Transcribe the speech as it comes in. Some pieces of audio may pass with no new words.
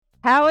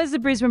How has the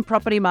Brisbane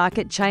property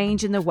market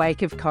changed in the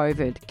wake of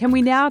COVID? Can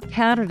we now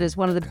count it as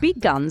one of the big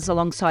guns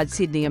alongside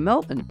Sydney and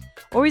Melbourne?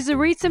 Or is the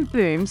recent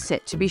boom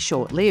set to be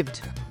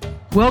short-lived?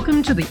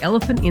 Welcome to The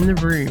Elephant in the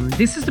Room.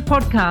 This is the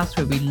podcast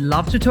where we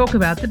love to talk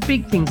about the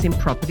big things in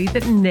property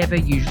that never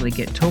usually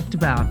get talked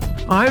about.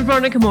 I'm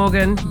Veronica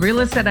Morgan, real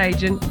estate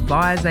agent,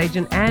 buyer's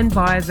agent and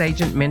buyer's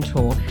agent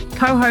mentor,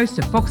 co-host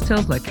of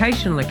Foxtel's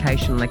Location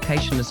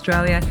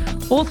Australia,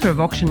 author of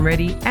Auction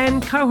Ready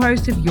and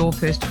co-host of Your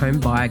First Home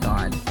Buyer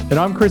Guide. And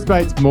I'm Chris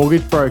Bates,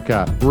 mortgage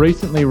broker,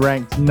 recently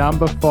ranked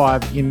number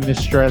 5 in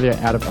Australia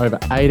out of over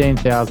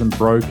 18,000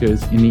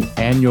 brokers in the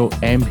annual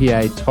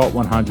MPA Top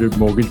 100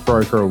 Mortgage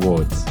Broker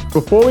Awards.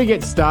 Before we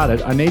get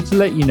started, I need to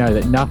let you know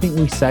that nothing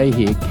we say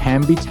here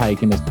can be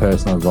taken as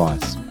personal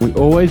advice. We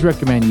always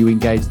recommend you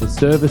engage the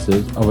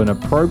services of an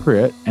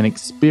appropriate and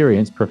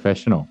experienced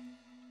professional.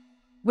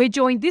 We're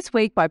joined this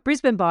week by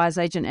Brisbane buyer's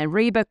agent and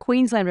REBA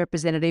Queensland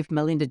representative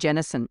Melinda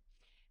Jennison.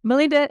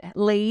 Melinda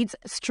leads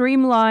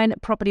Streamline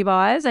Property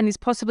Buyers and is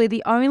possibly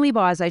the only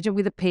buyer's agent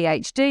with a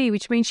PhD,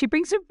 which means she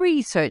brings a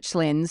research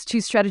lens to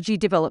strategy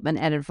development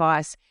and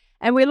advice.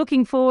 And we're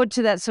looking forward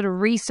to that sort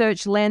of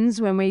research lens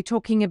when we're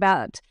talking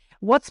about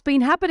what's been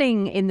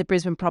happening in the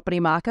Brisbane property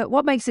market,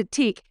 what makes it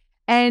tick,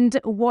 and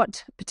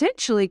what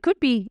potentially could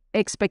be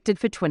expected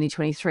for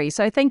 2023.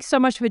 So thanks so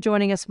much for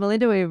joining us,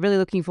 Melinda. We're really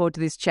looking forward to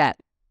this chat.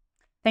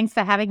 Thanks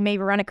for having me,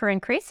 Veronica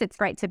and Chris. It's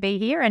great to be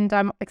here, and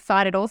I'm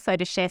excited also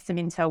to share some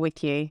intel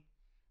with you.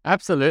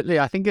 Absolutely.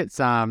 I think it's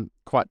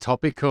quite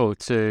topical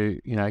to,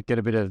 get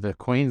a bit of the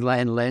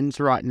Queensland lens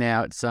right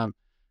now. It's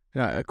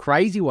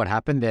crazy what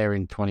happened there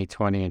in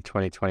 2020 and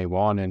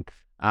 2021. And,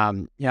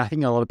 I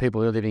think a lot of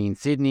people who are living in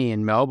Sydney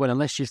and Melbourne,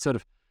 unless you sort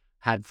of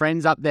had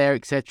friends up there,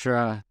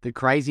 etc., the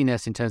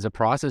craziness in terms of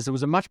prices, it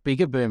was a much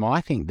bigger boom,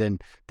 I think,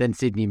 than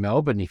Sydney,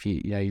 Melbourne, if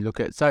you look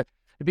at it. So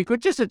it'd be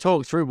good just to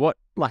talk through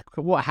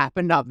what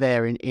happened up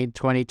there in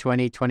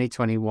 2020,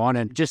 2021,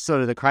 and just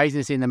sort of the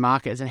craziness in the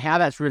markets and how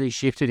that's really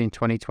shifted in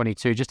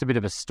 2022. Just a bit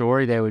of a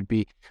story there would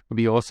be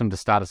awesome to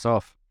start us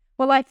off.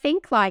 Well, I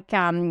think like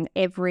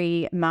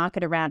every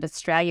market around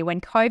Australia,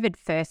 when COVID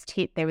first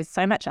hit, there was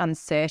so much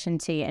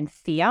uncertainty and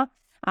fear.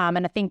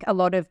 And I think a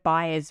lot of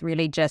buyers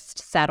really just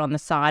sat on the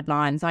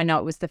sidelines. I know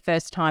it was the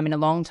first time in a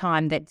long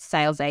time that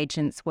sales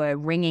agents were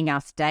ringing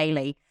us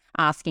daily,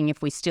 asking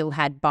if we still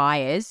had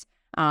buyers,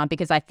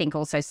 because I think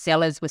also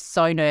sellers were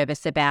so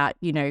nervous about,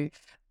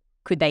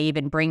 could they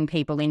even bring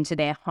people into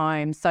their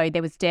home? So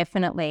there was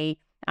definitely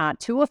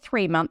 2 or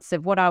 3 months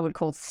of what I would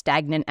call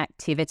stagnant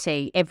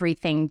activity.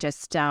 Everything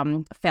just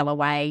fell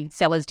away.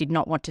 Sellers did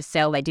not want to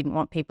sell. They didn't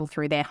want people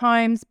through their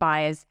homes.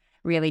 Buyers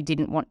really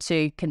didn't want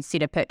to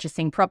consider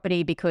purchasing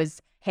property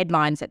because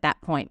headlines at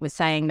that point were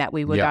saying that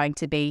we were going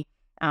to be,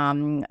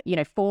 falling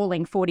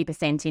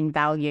 40% in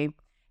value.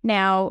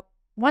 Now,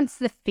 once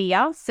the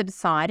fear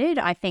subsided,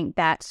 I think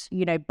that,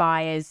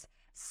 buyers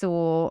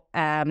saw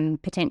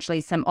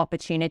potentially some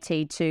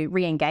opportunity to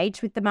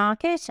re-engage with the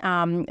market.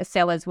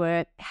 Sellers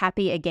were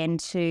happy again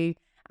to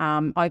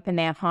open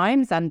their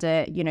homes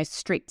under,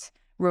 strict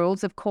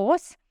rules, of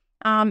course.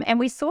 And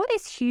we saw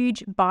this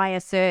huge buyer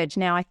surge.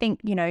 Now, I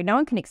think, no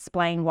one can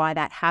explain why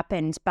that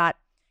happened, but,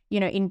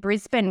 in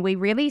Brisbane, we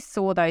really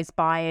saw those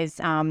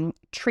buyers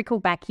trickle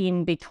back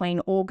in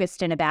between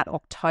August and about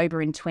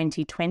October in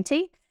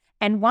 2020.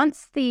 And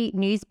once the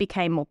news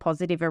became more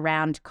positive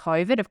around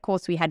COVID, of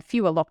course, we had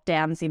fewer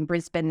lockdowns in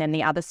Brisbane than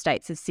the other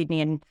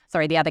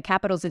the other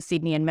capitals of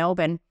Sydney and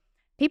Melbourne.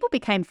 People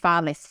became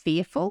far less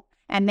fearful.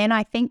 And then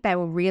I think they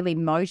were really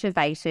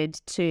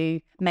motivated to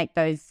make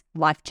those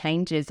life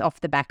changes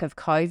off the back of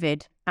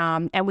COVID.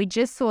 And we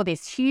just saw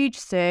this huge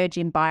surge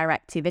in buyer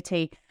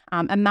activity,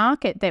 a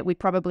market that we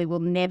probably will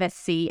never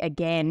see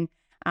again.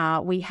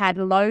 We had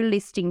low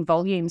listing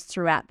volumes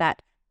throughout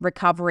that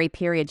recovery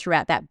period,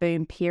 throughout that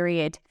boom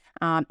period.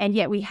 And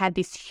yet we had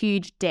this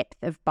huge depth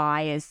of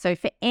buyers. So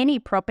for any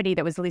property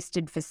that was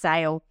listed for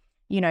sale,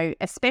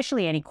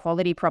 especially any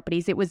quality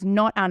properties, it was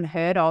not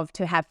unheard of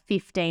to have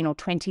 15 or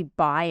 20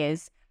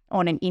 buyers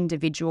on an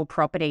individual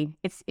property.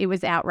 It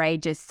was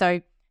outrageous. So,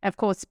 of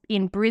course,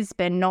 in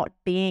Brisbane, not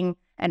being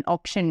an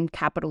auction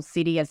capital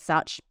city as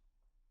such,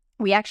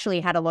 we actually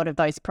had a lot of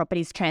those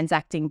properties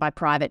transacting by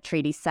private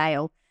treaty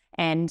sale.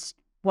 And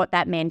what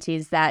that meant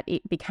is that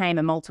it became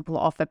a multiple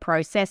offer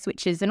process,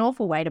 which is an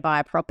awful way to buy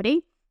a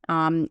property.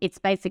 It's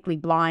basically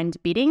blind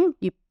bidding.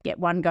 You get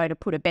one go to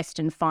put a best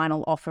and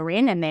final offer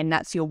in, and then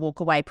that's your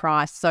walkaway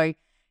price. So,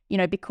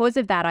 because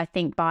of that, I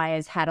think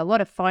buyers had a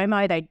lot of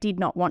FOMO. They did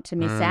not want to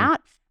miss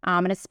out.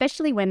 And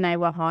especially when they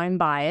were home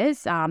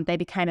buyers, they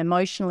became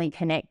emotionally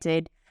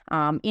connected.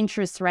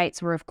 Interest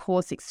rates were, of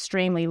course,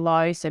 extremely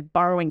low. So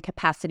borrowing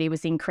capacity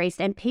was increased,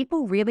 and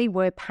people really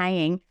were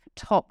paying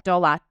top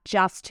dollar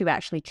just to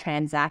actually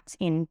transact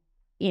in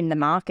the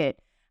market.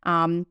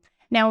 Now,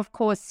 of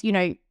course,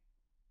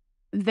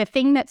 the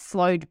thing that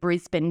slowed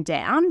Brisbane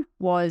down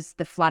was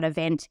the flood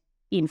event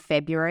in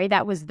February.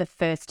 That was the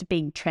first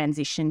big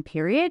transition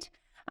period.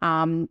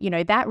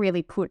 That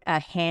really put a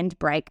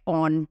handbrake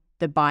on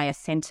the buyer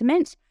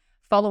sentiment.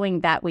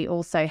 Following that, we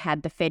also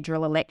had the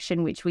federal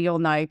election, which we all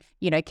know,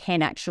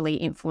 can actually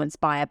influence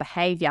buyer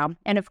behaviour.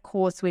 And of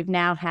course, we've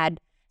now had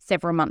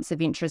several months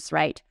of interest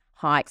rate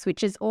hikes,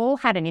 which has all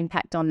had an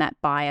impact on that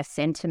buyer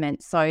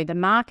sentiment. So the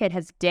market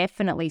has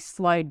definitely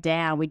slowed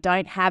down. We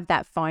don't have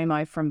that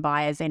FOMO from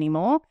buyers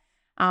anymore,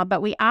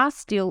 but we are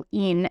still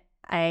in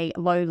a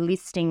low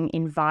listing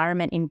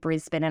environment in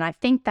Brisbane. And I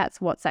think that's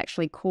what's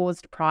actually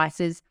caused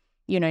prices,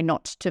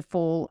 not to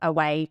fall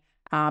away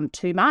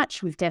too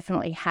much. We've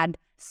definitely had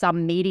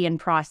some median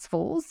price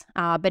falls,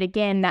 but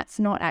again, that's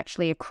not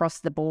actually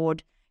across the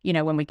board,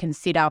 when we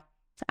consider,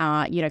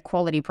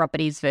 quality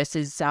properties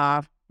versus,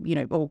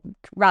 or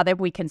rather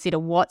we consider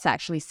what's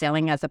actually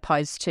selling as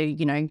opposed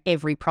to,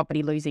 every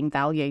property losing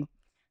value.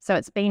 So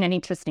it's been an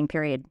interesting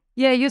period.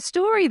 Yeah, your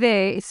story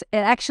there is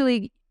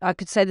actually, I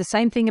could say the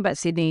same thing about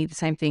Sydney, the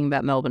same thing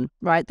about Melbourne,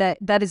 right?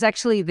 That is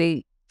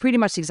actually pretty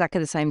much exactly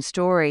the same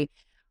story,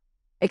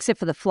 except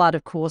for the flood,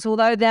 of course,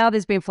 although now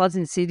there's been floods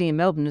in Sydney and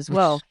Melbourne as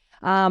well.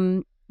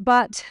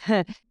 But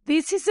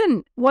this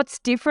isn't what's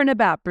different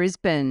about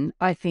Brisbane,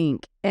 I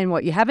think, and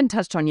what you haven't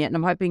touched on yet, and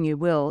I'm hoping you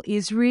will,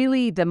 is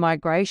really the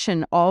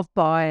migration of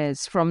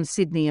buyers from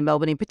Sydney and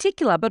Melbourne in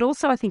particular, but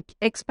also I think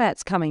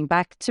expats coming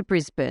back to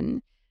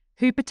Brisbane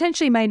who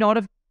potentially may not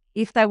have,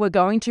 if they were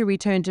going to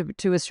return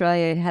to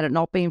Australia had it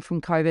not been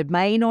from COVID,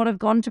 may not have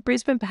gone to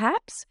Brisbane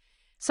perhaps.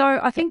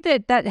 So I think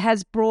that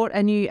has brought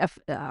a new,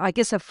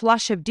 a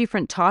flush of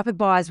different type of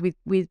buyers with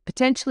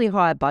potentially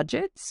higher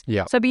budgets.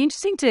 Yeah. So it'd be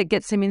interesting to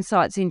get some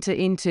insights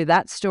into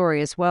that story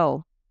as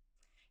well.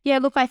 Yeah,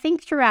 look, I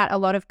think throughout a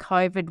lot of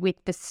COVID with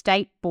the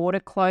state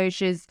border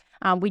closures,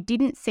 we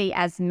didn't see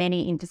as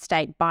many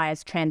interstate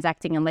buyers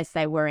transacting unless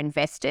they were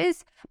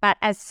investors. But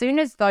as soon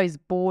as those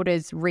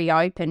borders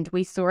reopened,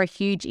 we saw a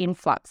huge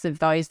influx of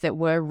those that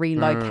were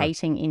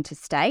relocating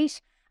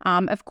interstate.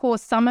 Of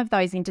course, some of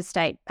those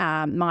interstate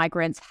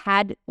migrants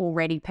had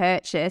already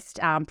purchased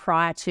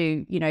prior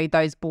to,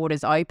 those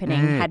borders opening,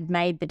 had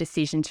made the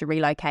decision to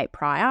relocate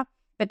prior.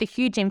 But the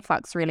huge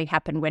influx really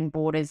happened when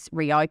borders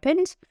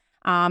reopened.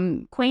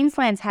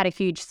 Queensland's had a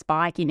huge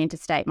spike in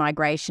interstate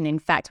migration. In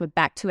fact, we're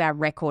back to our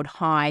record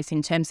highs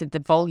in terms of the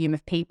volume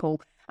of people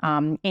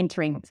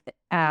entering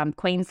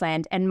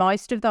Queensland. And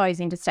most of those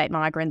interstate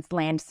migrants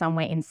land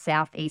somewhere in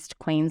southeast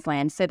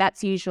Queensland. So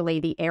that's usually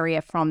the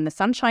area from the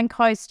Sunshine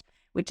Coast,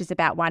 which is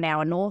about 1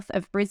 hour north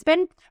of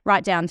Brisbane,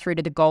 right down through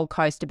to the Gold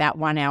Coast, about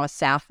 1 hour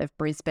south of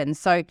Brisbane.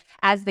 So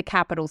as the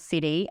capital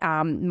city,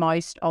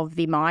 most of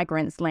the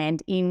migrants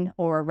land in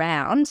or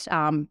around,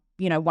 1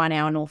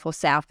 hour north or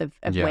south of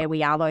where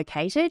we are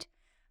located.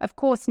 Of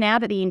course, now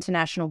that the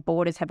international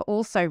borders have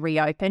also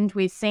reopened,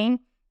 we've seen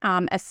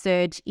a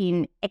surge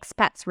in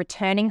expats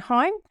returning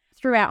home.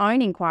 Through our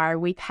own inquiry,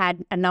 we've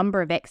had a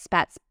number of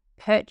expats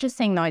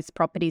purchasing those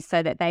properties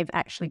so that they've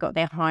actually got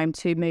their home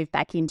to move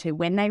back into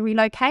when they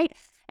relocate.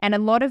 And a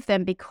lot of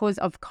them, because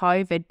of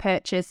COVID,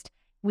 purchased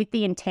with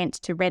the intent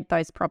to rent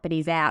those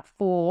properties out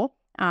for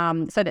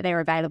so that they're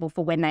available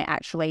for when they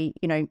actually,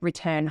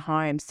 return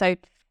home. So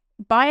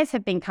buyers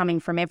have been coming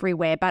from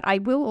everywhere. But I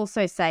will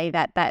also say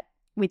that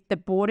with the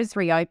borders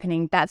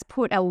reopening, that's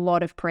put a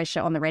lot of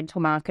pressure on the rental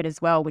market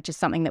as well, which is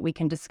something that we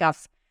can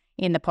discuss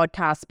in the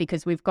podcast,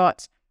 because we've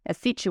got a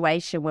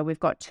situation where we've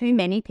got too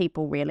many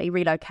people really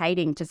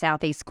relocating to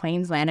southeast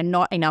Queensland and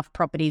not enough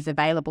properties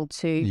available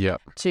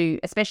to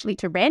especially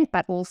to rent,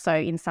 but also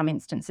in some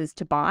instances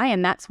to buy.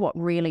 And that's what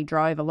really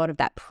drove a lot of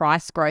that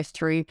price growth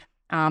through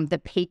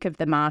the peak of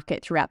the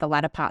market throughout the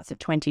latter parts of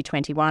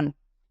 2021.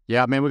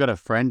 Yeah, I mean, we've got a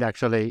friend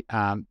actually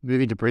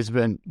moving to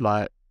Brisbane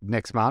like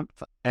next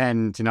month,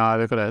 and they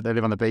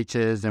live on the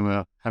beaches, and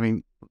we're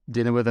having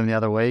dinner with them the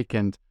other week,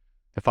 and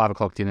the 5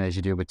 o'clock dinner as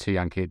you do with 2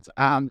 young kids,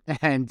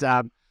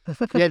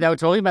 yeah, they were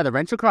talking about the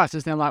rental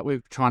crisis. They're like,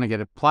 we're trying to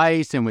get a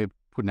place and we've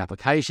put an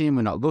application in,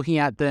 we're not looking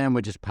at them, we're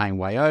just paying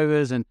way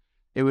overs. And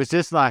it was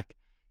just like,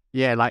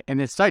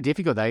 and it's so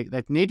difficult. They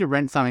need to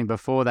rent something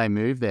before they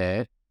move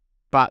there,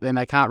 but then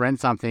they can't rent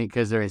something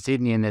because they're in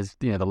Sydney and there's,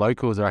 the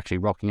locals are actually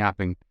rocking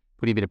up and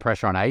putting a bit of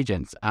pressure on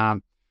agents. So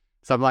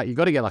I'm like, you've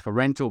got to get like a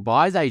rental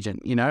buyer's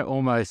agent,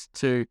 almost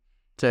to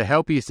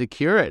help you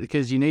secure it,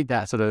 because you need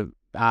that sort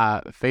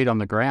of feet on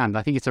the ground.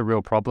 I think it's a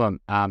real problem.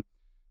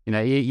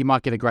 You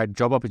might get a great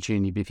job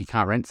opportunity, but if you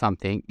can't rent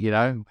something,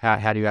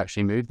 how do you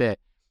actually move there?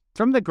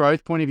 From the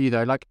growth point of view,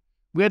 though, like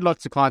we had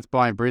lots of clients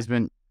buy in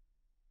Brisbane,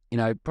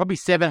 probably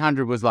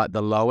 700 was like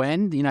the low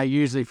end,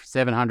 usually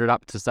 700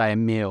 up to say $1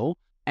 million.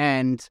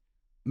 And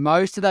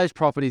most of those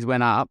properties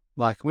went up.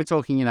 Like we're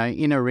talking,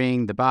 Inner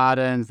Ring, the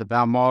Bardens, the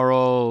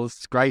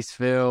Balmorals,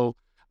 Graceville,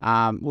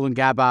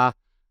 Wollongabba,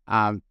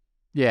 a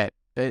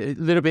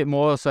little bit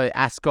more. So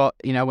Ascot,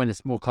 when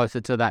it's more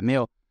closer to that $1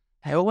 million.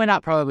 They all went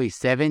up probably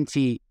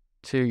 70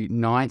 to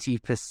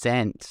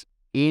 90%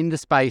 in the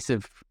space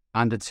of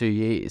under 2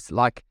 years.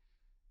 Like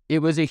it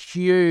was a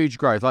huge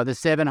growth. Like the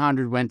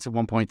 700 went to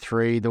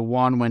 1.3, the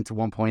 1 went to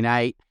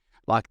 1.8,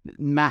 like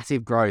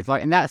massive growth.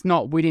 Like,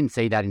 and we didn't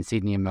see that in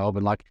Sydney and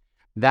Melbourne. Like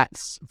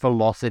that's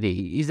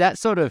velocity. Is that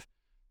sort of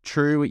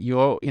true at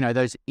your,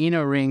 those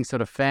inner ring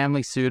sort of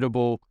family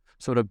suitable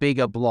sort of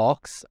bigger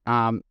blocks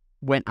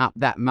went up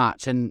that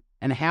much. And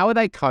how are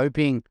they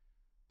coping,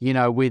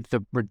 with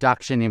the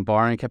reduction in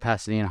borrowing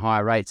capacity and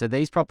higher rates? Are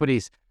these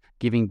properties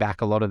giving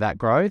back a lot of that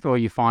growth, or are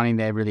you finding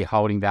they're really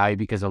holding value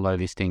because of low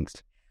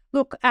listings?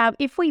 Look,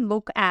 if we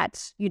look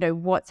at,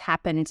 what's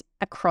happened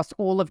across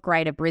all of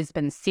Greater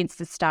Brisbane since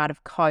the start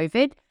of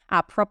COVID,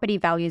 our property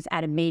values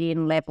at a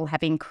median level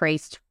have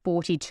increased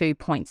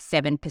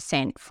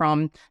 42.7%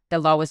 from the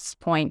lowest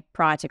point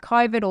prior to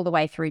COVID all the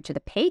way through to the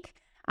peak.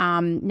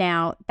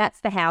 Now,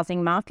 that's the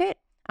housing market.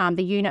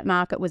 The unit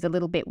market was a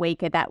little bit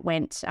weaker. That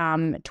went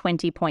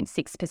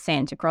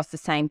 20.6% across the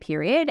same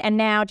period. And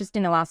now, just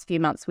in the last few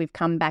months, we've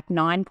come back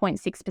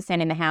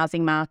 9.6% in the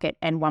housing market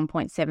and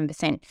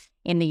 1.7%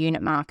 in the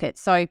unit market.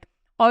 So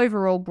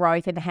overall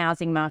growth in the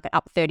housing market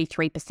up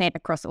 33%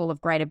 across all of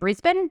Greater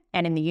Brisbane.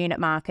 And in the unit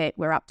market,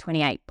 we're up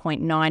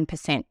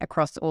 28.9%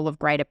 across all of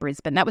Greater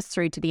Brisbane. That was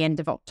through to the end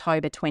of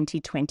October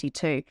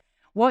 2022.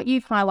 What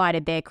you've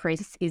highlighted there,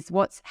 Chris, is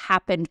what's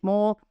happened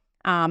more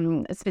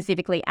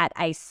specifically at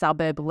a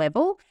suburb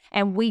level.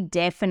 And we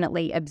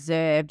definitely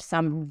observed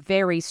some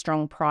very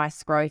strong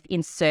price growth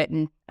in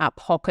certain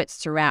pockets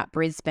throughout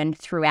Brisbane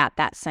throughout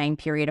that same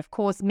period. Of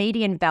course,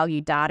 median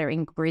value data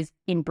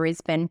in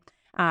Brisbane,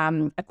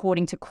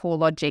 according to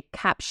CoreLogic,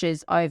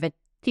 captures over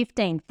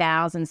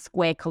 15,000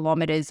 square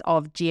kilometres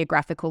of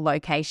geographical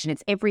location.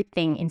 It's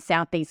everything in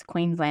southeast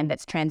Queensland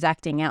that's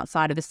transacting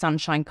outside of the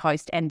Sunshine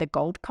Coast and the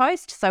Gold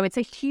Coast. So it's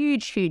a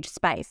huge, huge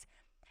space.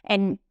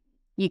 And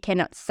you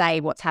cannot say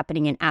what's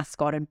happening in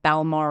Ascot and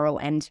Balmoral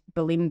and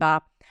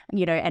Bulimba,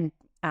 and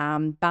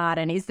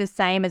Barton is the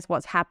same as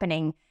what's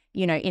happening,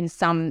 in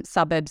some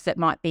suburbs that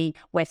might be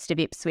west of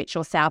Ipswich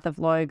or south of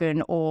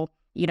Logan or,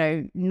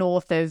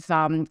 north of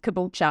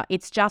Caboolture.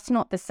 It's just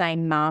not the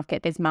same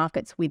market. There's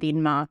markets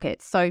within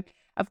markets. So,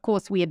 of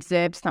course, we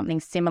observed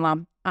something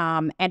similar.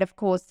 And, of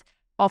course,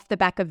 off the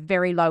back of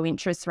very low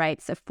interest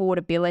rates,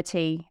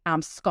 affordability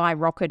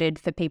skyrocketed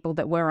for people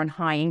that were on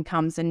high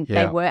incomes, and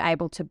they were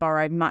able to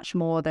borrow much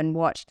more than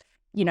what,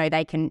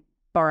 they can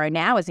borrow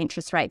now as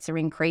interest rates are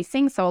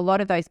increasing. So a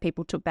lot of those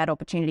people took that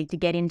opportunity to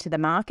get into the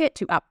market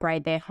to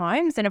upgrade their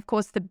homes. And of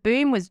course, the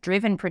boom was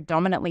driven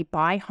predominantly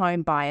by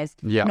home buyers,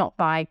 not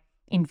by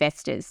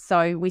investors.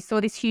 So we saw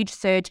this huge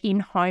surge in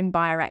home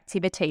buyer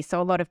activity.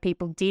 So a lot of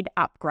people did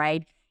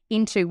upgrade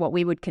into what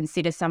we would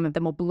consider some of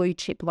the more blue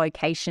chip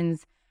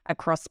locations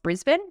across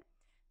Brisbane.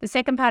 The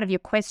second part of your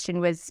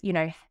question was,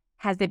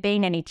 has there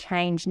been any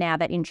change now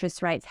that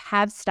interest rates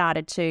have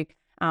started to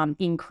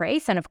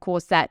increase? And of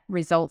course, that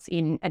results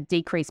in a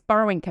decreased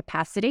borrowing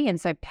capacity. And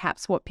so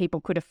perhaps what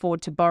people could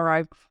afford to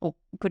borrow or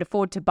could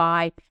afford to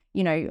buy,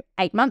 8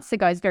 months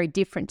ago is very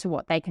different to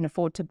what they can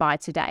afford to buy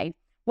today.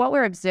 What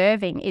we're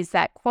observing is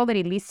that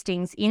quality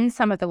listings in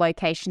some of the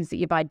locations that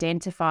you've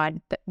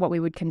identified, that what we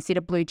would consider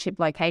blue chip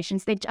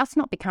locations, they're just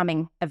not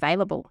becoming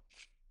available.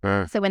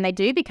 So when they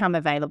do become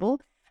available,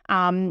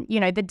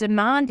 the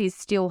demand is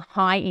still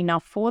high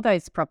enough for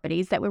those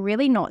properties that we're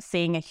really not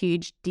seeing a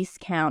huge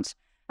discount.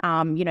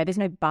 There's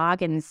no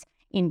bargains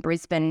in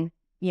Brisbane,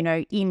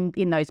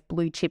 in those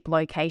blue chip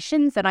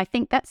locations. And I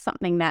think that's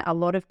something that a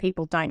lot of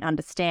people don't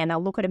understand.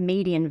 They'll look at a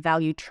median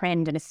value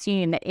trend and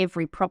assume that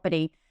every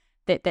property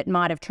that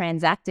might have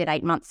transacted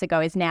 8 months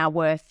ago is now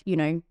worth,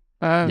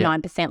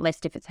 9% less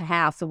if it's a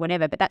house or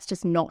whatever. But that's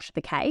just not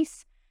the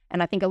case.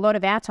 And I think a lot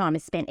of our time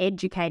is spent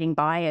educating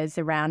buyers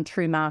around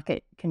true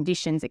market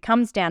conditions. It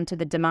comes down to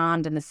the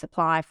demand and the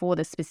supply for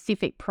the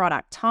specific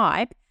product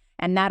type,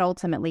 and that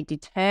ultimately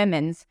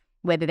determines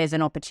whether there's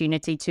an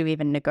opportunity to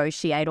even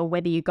negotiate or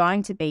whether you're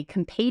going to be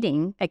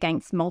competing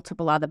against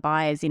multiple other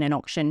buyers in an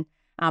auction.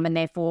 And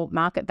therefore,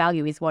 market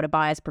value is what a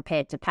buyer's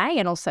prepared to pay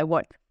and also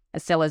what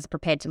a seller's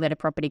prepared to let a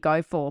property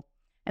go for.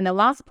 And the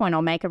last point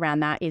I'll make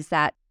around that is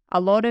that a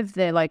lot of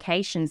the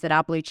locations that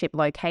are blue chip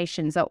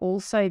locations are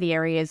also the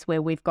areas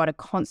where we've got a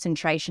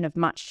concentration of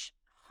much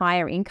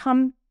higher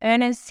income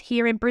earners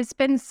here in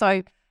Brisbane.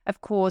 So,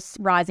 of course,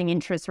 rising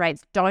interest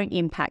rates don't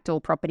impact all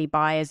property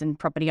buyers and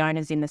property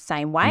owners in the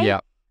same way.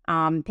 Yeah.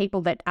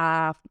 People that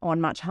are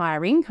on much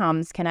higher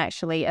incomes can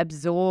actually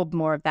absorb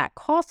more of that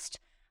cost.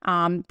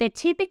 They're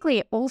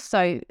typically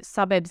also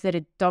suburbs that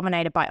are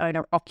dominated by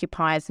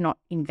owner-occupiers, not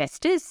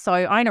investors.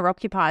 So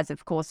owner-occupiers,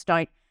 of course,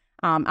 don't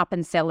up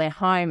and sell their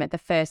home at the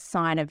first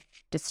sign of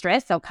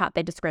distress. They'll cut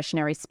their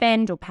discretionary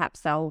spend, or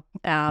perhaps they'll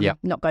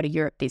not go to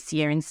Europe this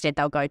year. Instead,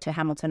 they'll go to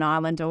Hamilton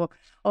Island or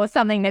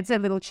something that's a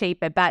little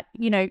cheaper. But,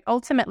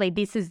 ultimately,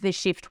 this is the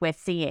shift we're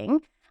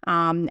seeing.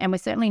 And we're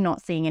certainly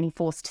not seeing any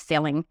forced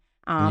selling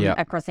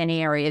across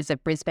any areas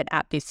of Brisbane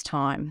at this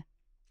time.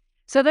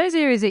 So those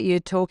areas that you're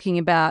talking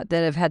about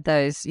that have had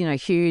those,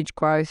 huge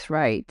growth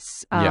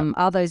rates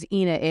are those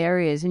inner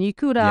areas. And you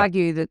could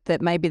argue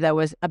that maybe they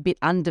was a bit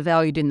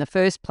undervalued in the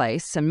first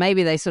place, and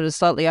maybe they sort of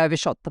slightly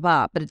overshot the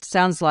mark. But it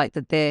sounds like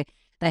that they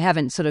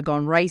haven't sort of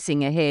gone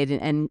racing ahead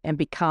and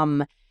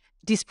become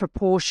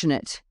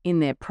disproportionate in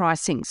their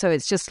pricing. So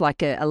it's just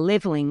like a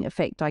leveling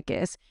effect, I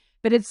guess.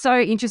 But it's so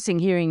interesting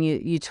hearing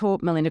you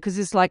talk, Melinda, because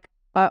it's like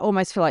I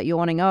almost feel like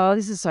yawning. Oh,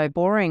 this is so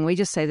boring. We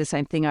just say the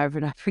same thing over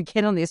and over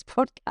again on this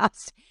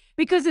podcast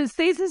because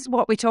this is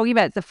what we're talking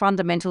about, the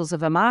fundamentals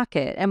of a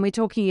market. And we're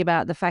talking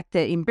about the fact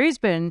that in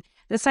Brisbane,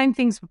 the same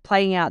things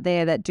playing out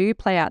there that do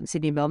play out in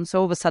Sydney and Melbourne. So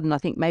all of a sudden, I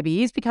think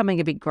maybe it is becoming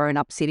a big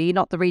grown-up city,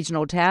 not the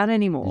regional town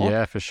anymore.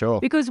 Yeah, for sure.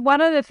 Because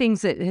one of the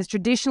things that has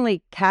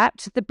traditionally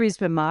capped the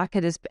Brisbane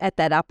market is at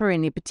that upper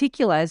end in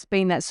particular has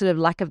been that sort of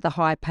lack of the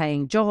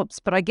high-paying jobs.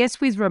 But I guess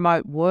with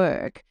remote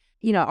work,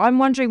 I'm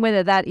wondering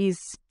whether that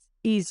is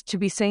to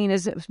be seen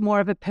as more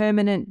of a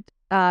permanent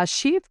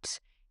shift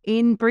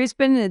in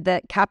Brisbane,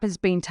 that cap has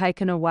been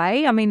taken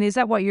away. I mean, is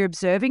that what you're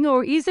observing,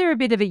 or is there a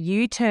bit of a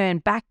U-turn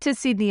back to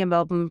Sydney and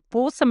Melbourne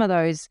for some of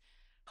those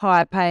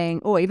higher paying,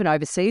 or even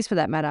overseas for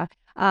that matter,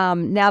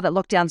 now that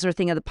lockdowns are a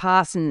thing of the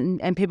past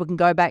and people can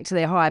go back to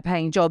their higher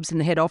paying jobs in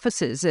the head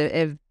offices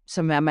of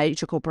some of our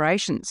major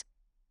corporations?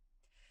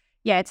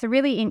 Yeah, it's a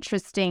really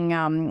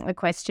interesting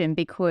question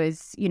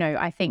because,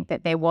 I think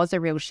that there was a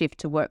real shift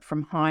to work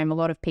from home. A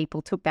lot of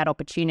people took that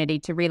opportunity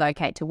to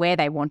relocate to where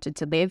they wanted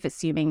to live,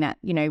 assuming that,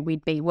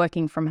 we'd be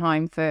working from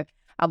home for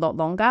a lot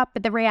longer.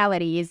 But the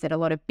reality is that a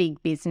lot of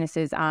big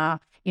businesses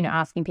are,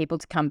 asking people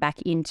to come back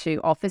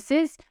into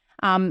offices.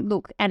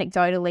 Look,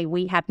 anecdotally,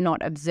 we have not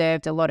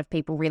observed a lot of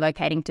people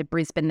relocating to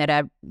Brisbane that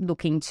are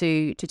looking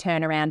to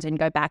turn around and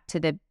go back to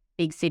the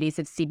big cities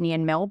of Sydney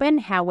and Melbourne.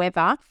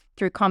 However,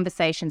 through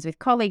conversations with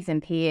colleagues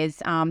and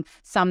peers,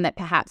 some that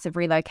perhaps have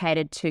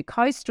relocated to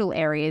coastal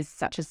areas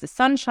such as the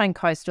Sunshine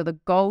Coast or the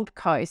Gold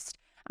Coast,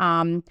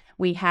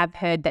 we have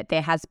heard that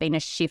there has been a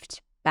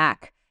shift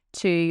back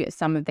to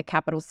some of the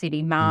capital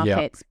city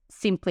markets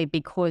simply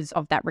because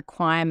of that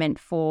requirement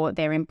for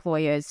their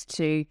employers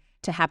to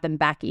have them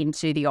back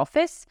into the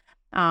office.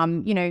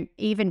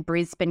 Even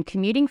Brisbane,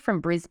 commuting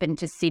from Brisbane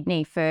to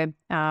Sydney for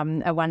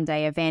a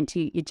one-day event,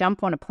 you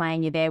jump on a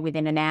plane, you're there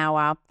within an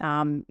hour.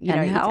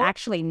 It's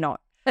actually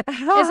not.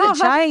 Has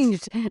it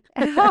changed?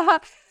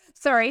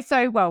 Sorry.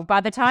 So,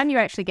 by the time you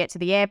actually get to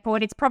the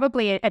airport, it's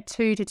probably a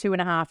 2 to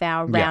 2.5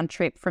 hour round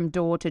trip from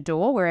door to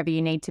door, wherever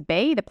you need to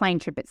be. The plane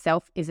trip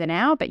itself is an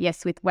hour, but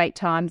yes, with wait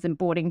times and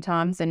boarding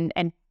times and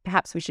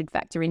perhaps we should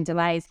factor in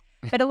delays.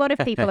 But a lot of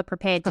people are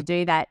prepared to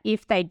do that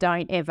if they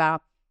don't ever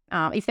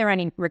if they're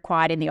only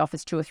required in the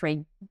office 2 or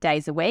 3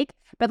 days a week.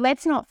 But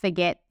let's not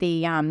forget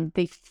the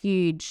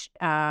huge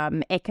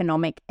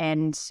economic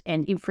and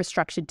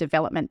infrastructure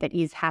development that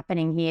is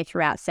happening here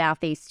throughout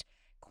southeast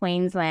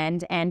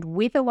Queensland. And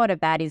with a lot of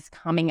that is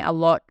coming a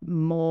lot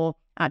more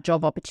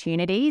job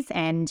opportunities.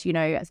 And,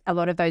 a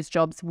lot of those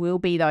jobs will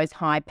be those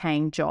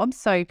high-paying jobs.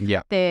 So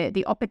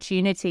the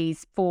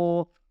opportunities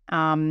for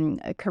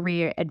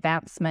career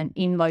advancement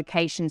in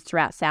locations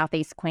throughout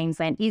southeast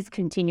Queensland is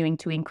continuing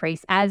to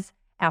increase as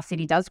our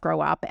city does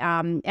grow up.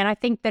 And I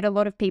think that a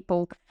lot of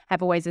people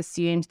have always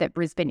assumed that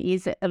Brisbane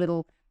is a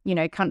little,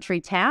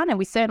 country town. And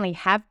we certainly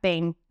have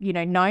been,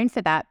 known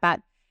for that. But,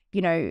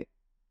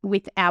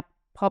 with our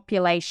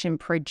population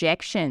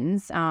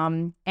projections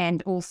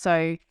and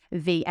also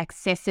the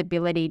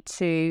accessibility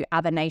to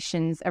other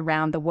nations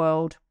around the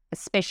world,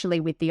 especially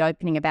with the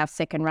opening of our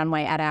second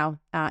runway at our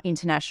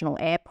international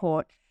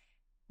airport,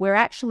 we're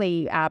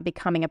actually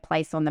becoming a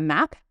place on the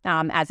map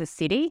as a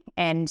city.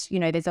 And,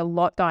 there's a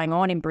lot going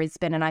on in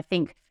Brisbane. And I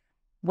think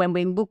when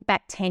we look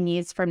back 10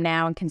 years from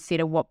now and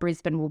consider what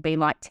Brisbane will be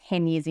like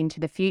 10 years into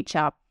the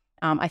future,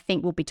 I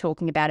think we'll be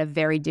talking about a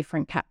very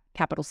different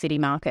capital city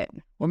market.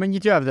 Well, I mean, you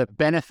do have the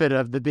benefit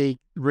of the big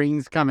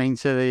rings coming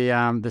to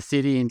the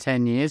city in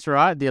 10 years,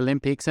 right? The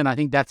Olympics. And I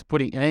think that's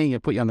put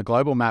you on the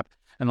global map,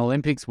 an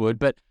Olympics would.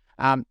 But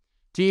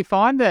do you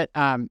find that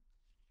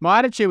my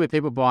attitude with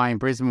people buying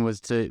Brisbane was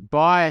to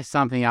buy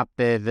something up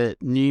there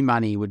that new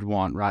money would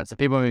want, right? So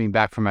people moving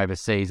back from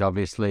overseas,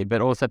 obviously,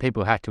 but also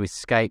people had to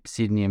escape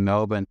Sydney and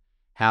Melbourne,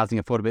 housing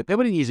affordability.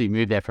 People didn't usually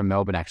move there from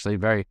Melbourne, actually,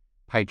 very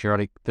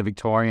patriotic, the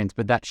Victorians,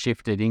 but that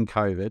shifted in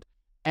COVID.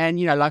 And,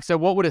 so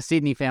what would a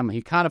Sydney family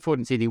who can't afford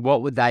in Sydney,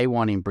 what would they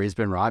want in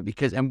Brisbane, right?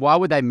 And why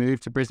would they move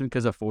to Brisbane?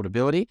 Because of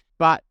affordability.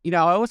 But, I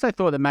also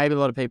thought that maybe a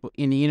lot of people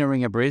in the inner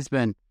ring of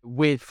Brisbane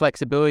with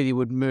flexibility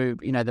would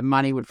move, the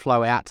money would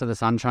flow out to the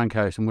Sunshine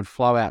Coast and would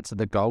flow out to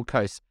the Gold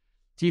Coast.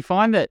 Do you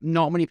find that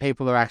not many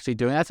people are actually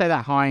doing that? I'd say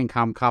that high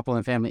income couple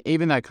and family,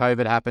 even though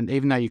COVID happened,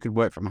 even though you could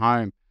work from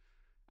home,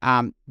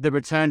 the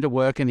return to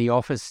work in the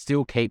office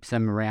still keeps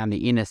them around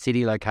the inner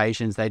city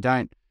locations. They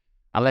don't,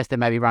 unless they're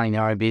maybe running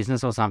their own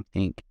business or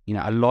something,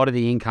 a lot of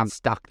the income's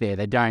stuck there.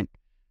 They don't,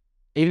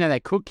 even though they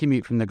could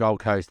commute from the Gold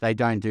Coast, they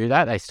don't do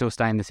that. They still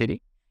stay in the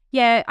city.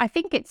 Yeah, I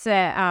think it's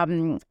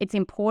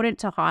important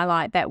to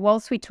highlight that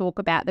whilst we talk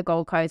about the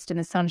Gold Coast and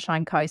the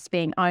Sunshine Coast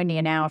being only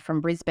an hour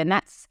from Brisbane,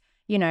 that's,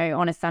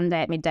 on a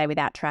Sunday at midday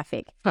without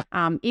traffic.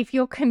 If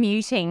you're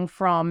commuting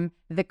from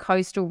the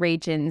coastal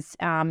regions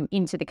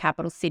into the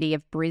capital city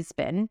of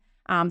Brisbane,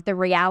 the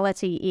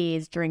reality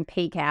is during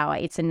peak hour,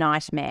 it's a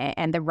nightmare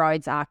and the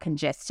roads are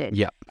congested.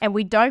 Yep. And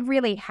we don't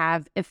really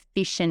have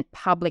efficient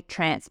public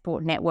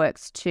transport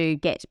networks to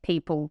get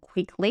people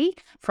quickly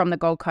from the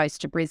Gold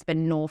Coast to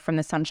Brisbane nor from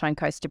the Sunshine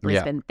Coast to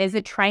Brisbane. Yep. There's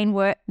a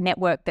train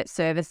network that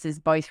services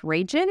both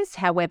regions.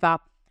 However,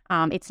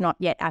 It's not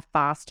yet a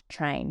fast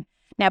train.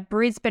 Now,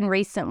 Brisbane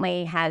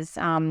recently has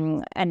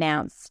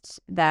announced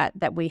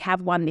that we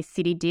have won this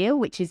city deal,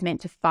 which is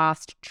meant to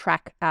fast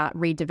track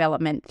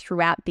redevelopment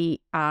throughout the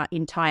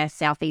entire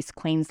southeast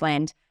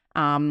Queensland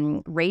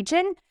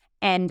region.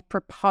 And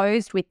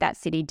proposed with that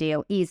city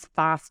deal is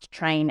fast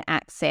train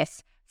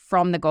access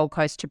from the Gold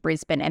Coast to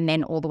Brisbane and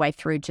then all the way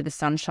through to the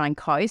Sunshine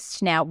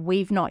Coast. Now,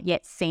 we've not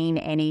yet seen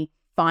any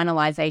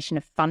finalisation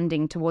of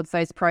funding towards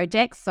those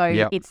projects, so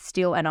It's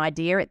still an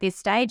idea at this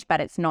stage, but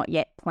it's not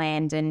yet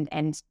planned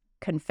and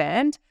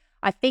confirmed.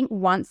 I think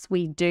once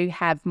we do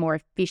have more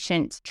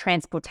efficient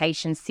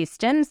transportation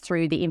systems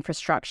through the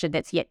infrastructure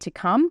that's yet to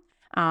come,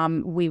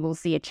 we will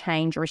see a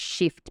change or a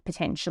shift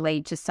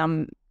potentially to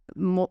some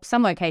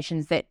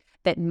locations that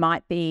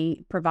might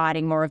be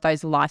providing more of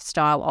those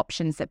lifestyle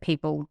options that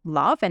people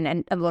love.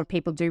 And a lot of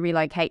people do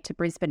relocate to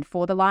Brisbane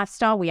for the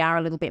lifestyle. We are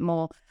a little bit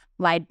more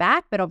laid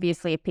back, but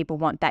obviously if people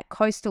want that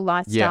coastal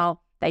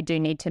lifestyle, they do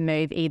need to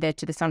move either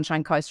to the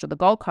Sunshine Coast or the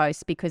Gold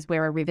Coast because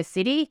we're a river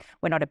city.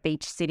 We're not a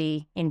beach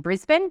city in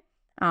Brisbane.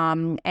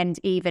 And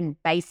even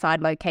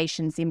Bayside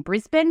locations in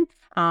Brisbane,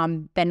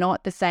 they're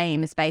not the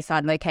same as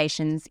Bayside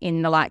locations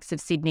in the likes of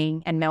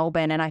Sydney and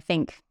Melbourne. And I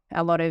think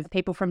a lot of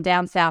people from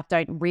down south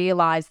don't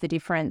realise the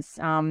difference,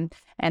 and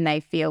they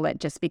feel that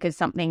just because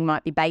something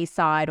might be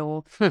Bayside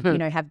or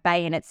have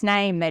Bay in its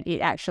name, that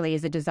it actually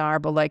is a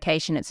desirable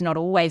location. It's not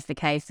always the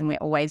case, and we're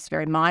always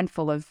very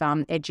mindful of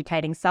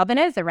educating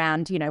Southerners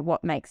around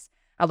what makes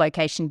a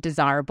location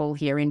desirable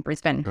here in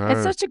Brisbane.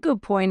 It's such a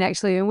good point,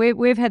 actually. And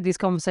we've had this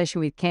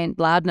conversation with Kent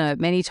Lardner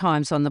many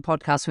times on the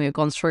podcast when we've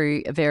gone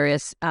through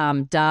various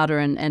data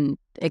and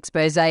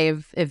expose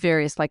of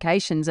various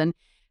locations. And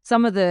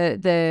some of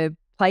the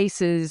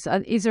places,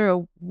 is there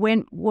a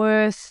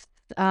Wentworth?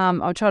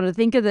 I'm trying to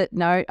think of it.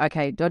 No,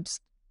 okay, I'll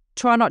just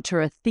try not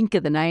to think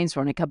of the names,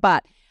 Veronica,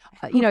 but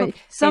there's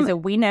a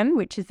Wynnum,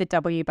 which is the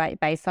W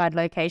Bayside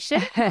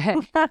location.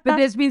 But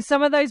there's been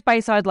some of those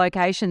Bayside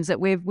locations that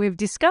we've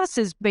discussed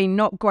as being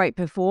not great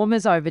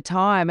performers over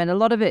time. And a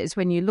lot of it is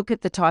when you look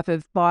at the type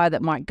of buyer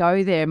that might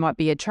go there, might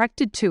be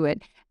attracted to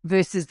it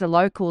versus the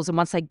locals. And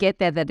once they get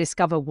there, they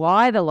discover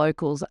why the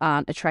locals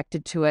aren't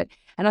attracted to it.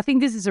 And I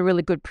think this is a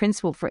really good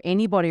principle for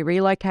anybody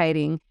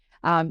relocating,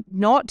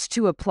 not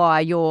to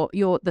apply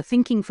the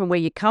thinking from where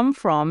you come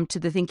from to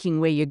the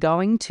thinking where you're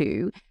going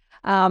to.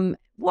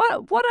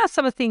 What are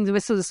some of the things, we're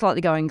sort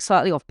of going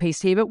slightly off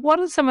piece here, but what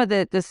are some of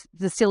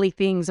the silly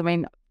things? I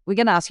mean, we're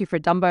going to ask you for a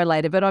Dumbo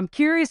later, but I'm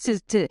curious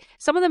as to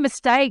some of the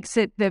mistakes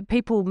that the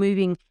people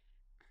moving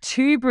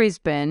to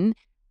Brisbane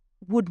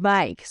would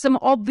make, some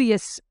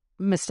obvious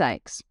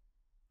mistakes.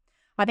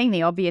 I think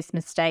the obvious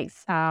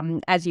mistakes,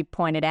 as you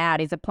pointed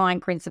out, is applying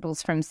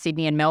principles from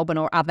Sydney and Melbourne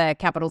or other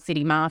capital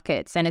city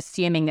markets and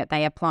assuming that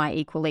they apply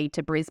equally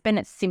to Brisbane.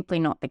 It's simply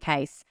not the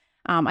case.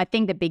 I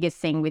think the biggest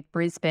thing with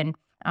Brisbane,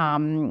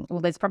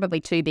 there's probably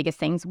two biggest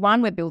things.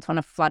 One, we're built on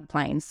a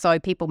floodplain, so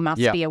people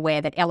must be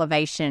aware that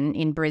elevation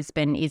in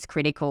Brisbane is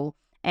critical.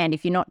 And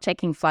if you're not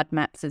checking flood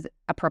maps as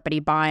a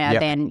property buyer,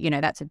 then,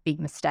 that's a big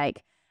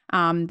mistake.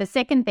 The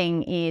second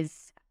thing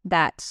is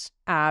that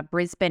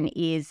Brisbane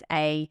is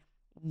a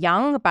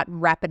young but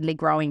rapidly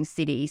growing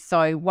city.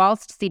 So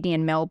whilst Sydney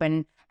and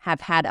Melbourne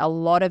have had a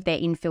lot of their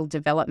infill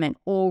development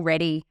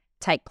already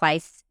take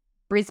place,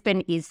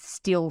 Brisbane is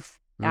still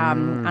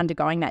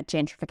undergoing that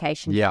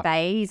gentrification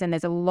phase, and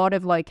there's a lot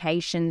of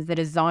locations that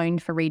are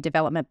zoned for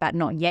redevelopment but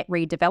not yet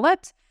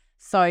redeveloped.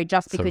 So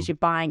just because you're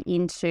buying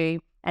into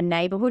a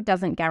neighbourhood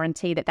doesn't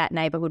guarantee that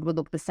neighbourhood will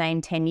look the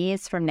same 10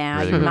 years from now.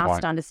 Really, you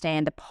must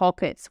understand the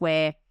pockets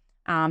where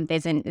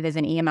there's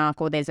an earmark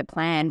or there's a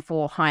plan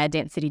for higher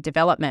density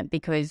development,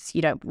 because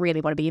you don't really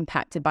want to be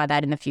impacted by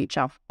that in the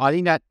future. I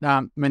think that,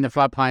 the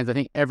floodplains, I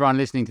think everyone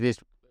listening to this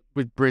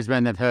with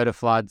Brisbane, they've heard of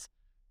floods.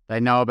 They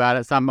know about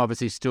it. Some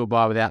obviously still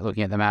buy without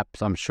looking at the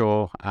maps, I'm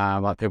sure,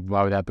 like people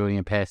buy without building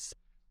a pest.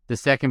 The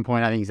second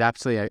point, I think, is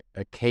absolutely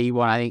a key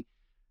one. I think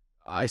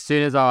as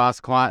soon as I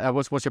ask client,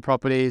 what's your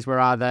properties? Where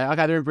are they?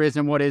 Okay, they're in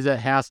Brisbane. What is it?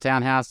 House,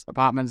 townhouse,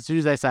 apartment? As soon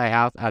as they say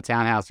house,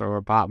 townhouse or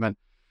apartment,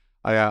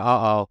 I go,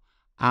 uh-oh.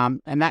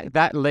 And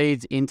that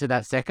leads into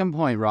that second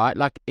point, right?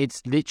 Like,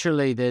 it's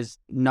literally, there's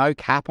no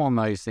cap on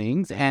those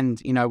things.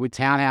 And, with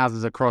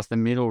townhouses across the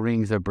middle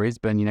rings of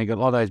Brisbane, you got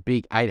a lot of those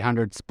big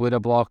 800 splitter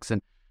blocks,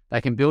 and they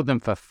can build them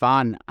for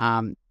fun.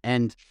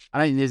 And I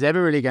don't think there's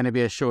ever really going to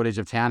be a shortage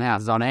of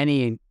townhouses on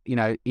any,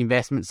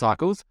 investment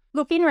cycles.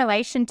 Look, in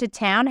relation to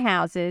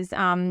townhouses,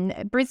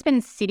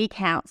 Brisbane City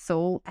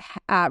Council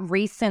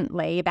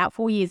recently, about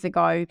 4 years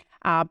ago,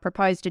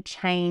 proposed a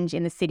change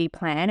in the city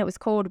plan. It was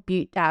called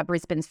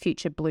Brisbane's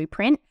Future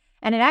Blueprint,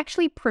 and it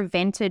actually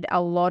prevented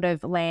a lot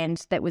of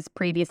land that was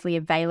previously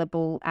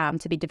available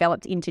to be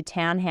developed into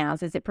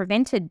townhouses. It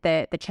prevented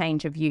the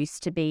change of use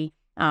to be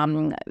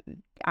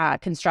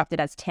constructed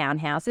as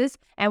townhouses.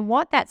 And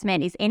what that's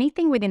meant is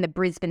anything within the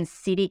Brisbane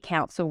City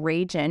Council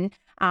region,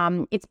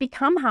 it's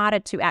become harder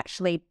to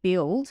actually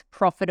build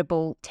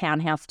profitable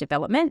townhouse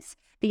developments.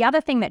 The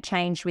other thing that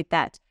changed with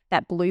that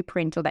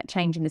blueprint or that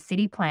change in the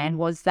city plan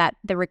was that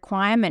the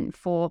requirement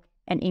for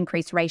an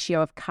increased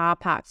ratio of car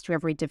parks to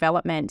every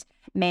development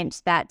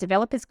meant that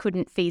developers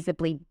couldn't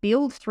feasibly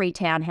build 3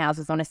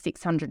 townhouses on a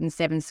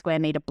 607 square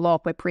metre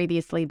block where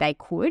previously they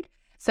could.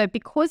 So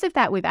because of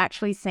that, we've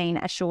actually seen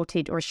a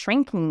shortage or a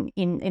shrinking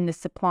in the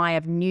supply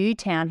of new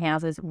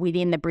townhouses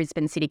within the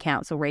Brisbane City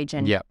Council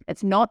region. Yep.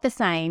 It's not the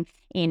same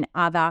in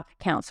other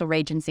council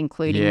regions,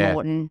 including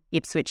Moreton,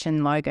 Ipswich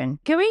and Logan.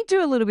 Can we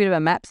do a little bit of a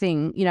map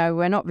thing? You know,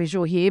 we're not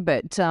visual here,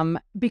 but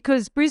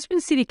because Brisbane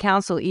City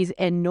Council is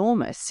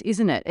enormous,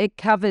 isn't it? It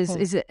covers,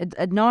 is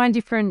it 9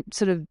 different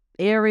sort of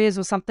areas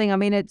or something? I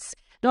mean, it's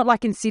not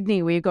like in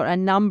Sydney where you've got a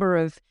number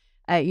of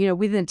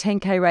within a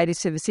 10K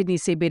radius of the Sydney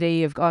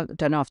CBD, I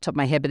don't know off the top of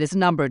my head, but there's a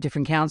number of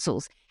different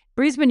councils.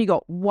 Brisbane, you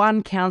got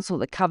one council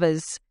that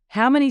covers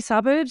how many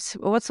suburbs?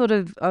 What sort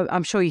of,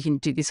 I'm sure you can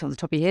do this on the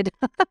top of your head.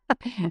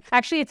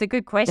 Actually, it's a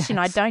good question.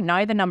 I don't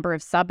know the number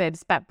of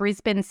suburbs, but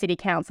Brisbane City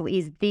Council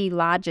is the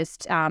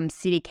largest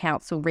city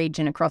council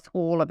region across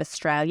all of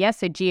Australia.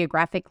 So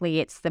geographically,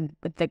 it's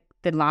the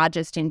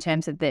largest in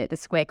terms of the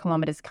square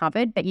kilometres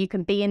covered. But you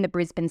can be in the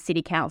Brisbane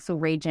City Council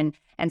region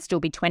and still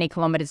be 20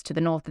 kilometres to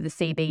the north of the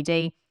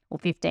CBD or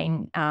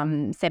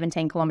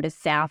 17 kilometres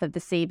south of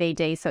the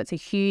CBD. So it's a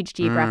huge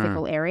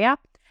geographical area.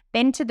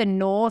 Then to the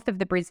north of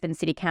the Brisbane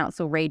City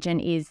Council region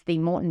is the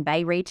Moreton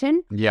Bay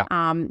region. Yeah.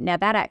 Now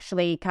that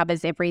actually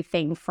covers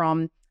everything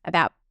from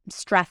about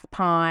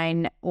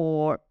Strathpine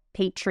or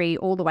Petrie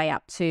all the way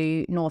up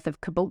to north of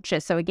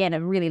Caboolture. So again,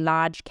 a really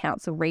large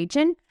council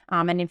region.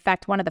 And in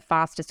fact, one of the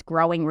fastest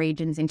growing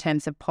regions in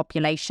terms of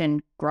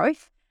population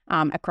growth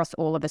across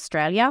all of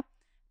Australia.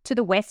 To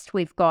the west,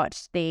 we've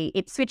got the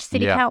Ipswich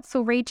City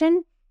Council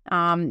region.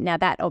 Now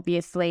that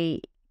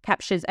obviously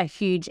captures a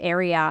huge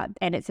area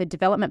and it's a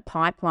development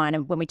pipeline.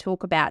 And when we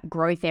talk about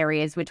growth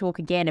areas, we talk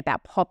again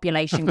about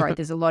population growth.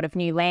 There's a lot of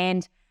new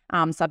land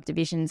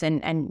subdivisions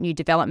and new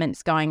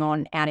developments going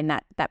on out in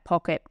that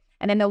pocket.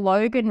 And then the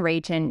Logan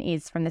region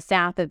is from the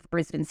south of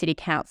Brisbane City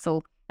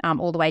Council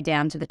all the way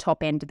down to the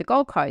top end of the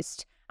Gold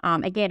Coast.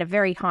 Again, a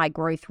very high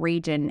growth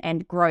region,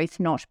 and growth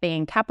not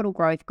being capital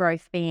growth,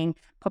 growth being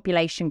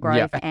population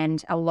growth,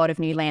 and a lot of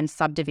new land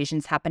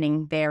subdivisions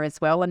happening there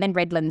as well. And then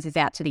Redlands is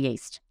out to the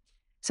east.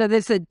 So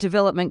there's a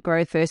development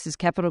growth versus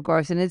capital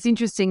growth. And it's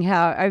interesting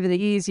how over the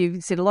years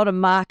you've seen a lot of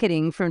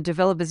marketing from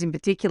developers in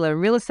particular,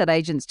 real estate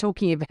agents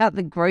talking about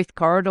the growth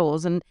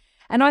corridors. And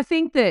I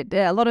think that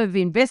a lot of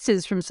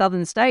investors from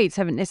southern states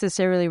haven't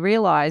necessarily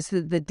realised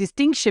the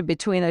distinction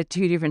between the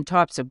two different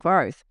types of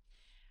growth.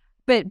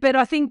 But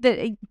I think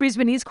that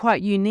Brisbane is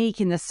quite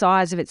unique in the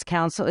size of its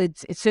council.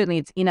 It's certainly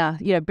its inner,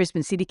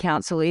 Brisbane City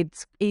Council.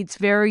 It's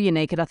very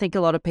unique, and I think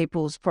a lot of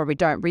people probably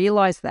don't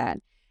realise that.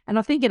 And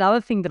I think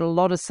another thing that a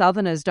lot of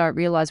Southerners don't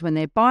realise when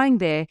they're buying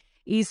there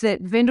is that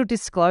vendor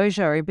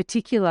disclosure, in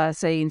particular,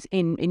 say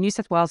in New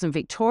South Wales and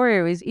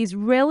Victoria, is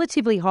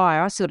relatively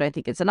high. I still don't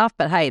think it's enough,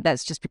 but hey,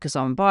 that's just because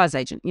I'm a buyer's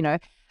agent,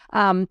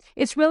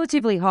 It's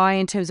relatively high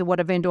in terms of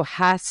what a vendor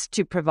has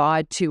to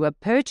provide to a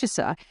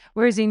purchaser,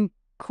 whereas in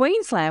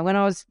Queensland, when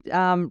I was,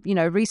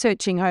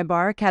 researching Home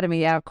Buyer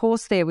Academy, our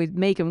course there with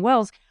Megan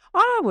Wells,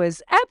 I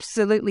was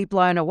absolutely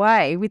blown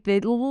away with the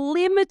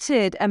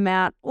limited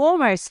amount,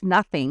 almost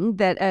nothing,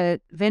 that a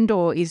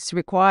vendor is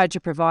required to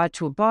provide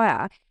to a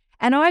buyer.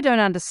 And I don't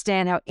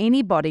understand how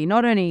anybody,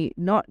 not only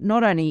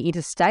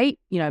interstate,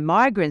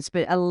 migrants,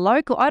 but a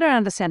local, I don't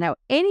understand how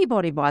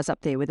anybody buys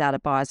up there without a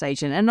buyer's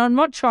agent. And I'm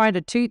not trying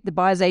to toot the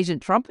buyer's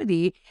agent trumpet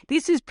here.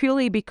 This is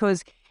purely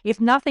because if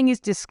nothing is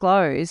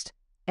disclosed,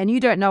 and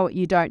you don't know what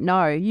you don't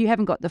know, you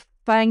haven't got the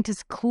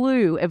faintest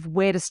clue of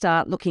where to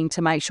start looking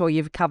to make sure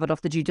you've covered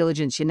off the due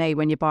diligence you need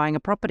when you're buying a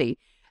property.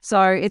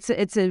 So it's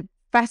a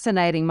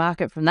fascinating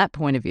market from that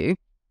point of view.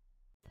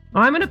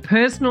 I'm on a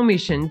personal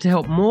mission to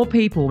help more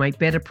people make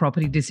better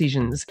property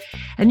decisions.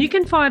 And you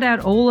can find out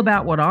all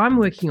about what I'm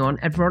working on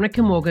at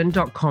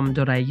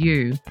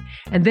veronicamorgan.com.au.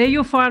 And there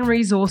you'll find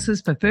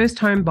resources for first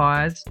home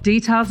buyers,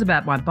 details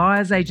about my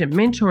buyer's agent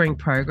mentoring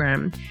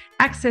program,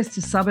 access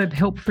to suburb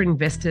help for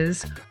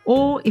investors,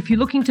 or if you're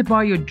looking to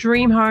buy your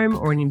dream home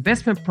or an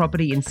investment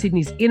property in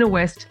Sydney's inner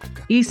west,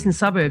 eastern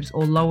suburbs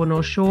or lower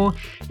North Shore,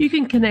 you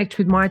can connect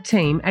with my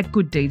team at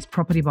Good Deeds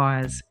Property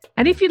Buyers.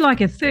 And if you'd like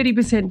a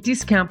 30%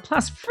 discount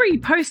plus free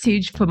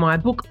postage for my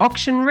book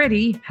Auction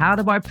Ready, How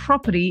to Buy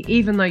Property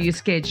Even Though You're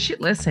Scared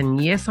Shitless,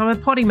 and yes, I'm a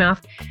potty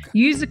mouth,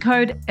 use the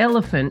code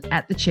ELEPHANT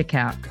at the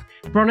checkout.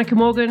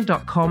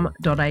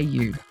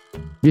 veronicamorgan.com.au. If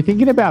you're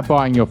thinking about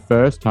buying your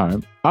first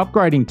home,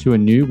 upgrading to a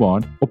new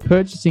one, or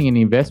purchasing an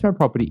investment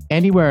property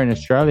anywhere in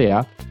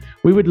Australia,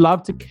 we would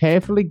love to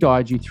carefully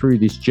guide you through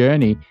this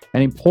journey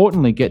and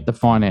importantly get the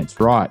finance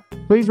right.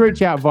 Please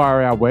reach out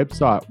via our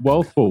website,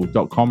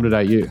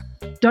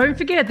 wealthful.com.au. Don't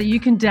forget that you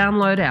can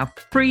download our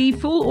free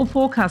full or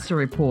forecaster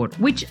report.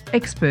 Which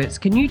experts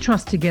can you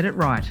trust to get it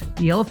right?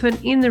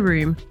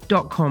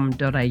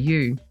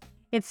 theelephantintheroom.com.au.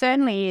 It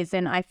certainly is.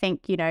 And I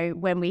think,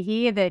 when we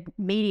hear the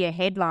media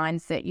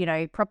headlines that,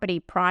 property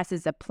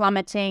prices are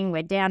plummeting,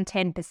 we're down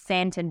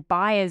 10%, and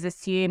buyers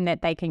assume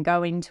that they can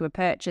go into a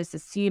purchase,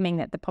 assuming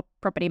that the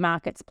property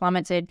market's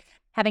plummeted,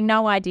 having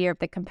no idea of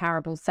the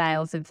comparable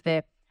sales of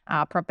the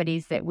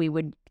properties that we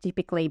would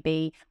typically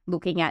be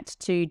looking at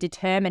to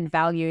determine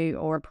value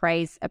or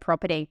appraise a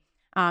property.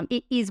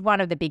 It is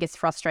one of the biggest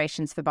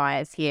frustrations for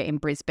buyers here in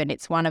Brisbane.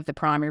 It's one of the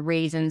primary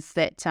reasons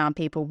that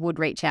people would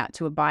reach out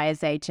to a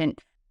buyer's agent.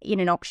 In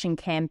an auction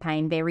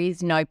campaign, there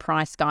is no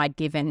price guide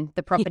given.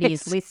 The property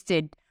is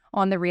listed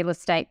on the real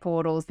estate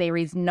portals. There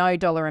is no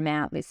dollar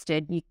amount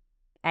listed.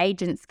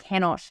 Agents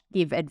cannot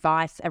give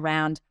advice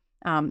around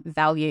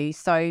value.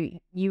 So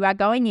you are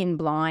going in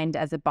blind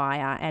as a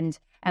buyer, and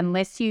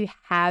unless you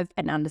have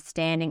an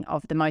understanding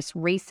of the most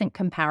recent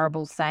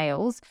comparable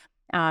sales,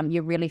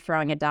 you're really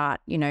throwing a dart,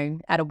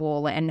 at a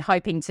wall and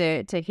hoping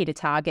to hit a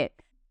target.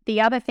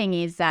 The other thing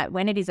is that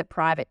when it is a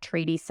private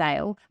treaty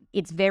sale,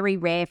 it's very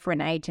rare for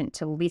an agent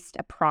to list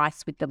a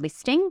price with the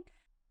listing.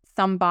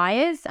 Some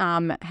buyers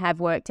have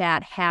worked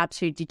out how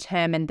to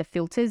determine the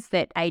filters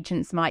that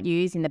agents might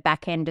use in the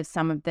back end of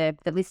some of the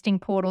listing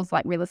portals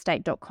like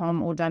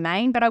realestate.com or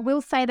Domain. But I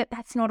will say that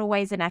that's not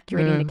always an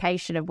accurate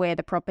indication of where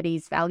the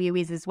property's value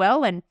is as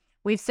well. And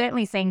we've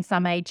certainly seen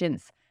some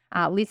agents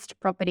list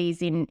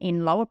properties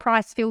in lower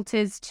price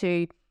filters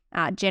to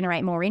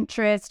generate more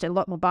interest. A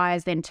lot more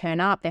buyers then turn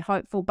up. They're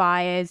hopeful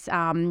buyers.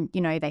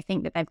 They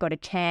think that they've got a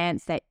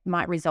chance that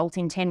might result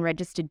in 10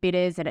 registered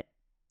bidders. And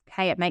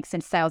it makes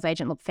a sales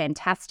agent look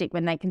fantastic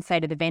when they can say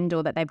to the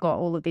vendor that they've got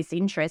all of this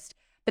interest.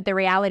 But the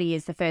reality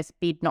is the first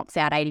bid knocks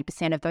out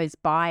 80% of those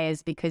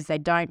buyers because they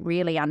don't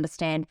really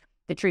understand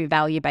the true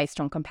value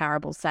based on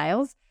comparable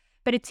sales.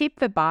 But a tip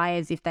for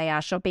buyers if they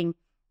are shopping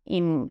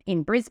in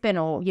Brisbane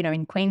or,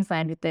 in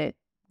Queensland with the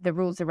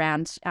rules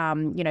around,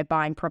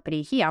 buying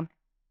property here,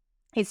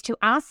 is to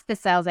ask the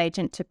sales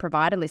agent to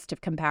provide a list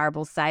of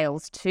comparable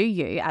sales to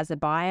you as a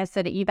buyer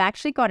so that you've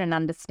actually got an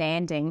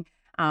understanding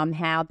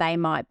how they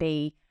might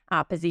be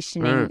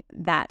positioning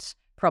that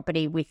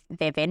property with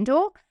their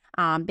vendor,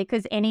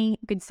 because any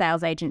good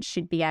sales agent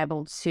should be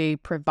able to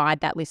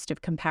provide that list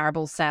of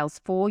comparable sales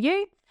for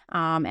you,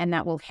 and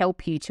that will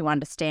help you to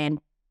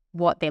understand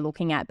what they're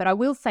looking at. But I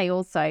will say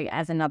also,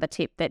 as another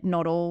tip, that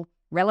not all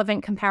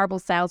relevant comparable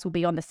sales will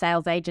be on the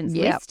sales agent's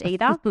list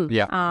either.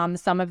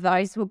 Some of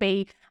those will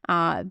be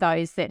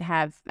those that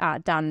have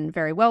done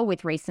very well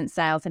with recent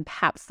sales, and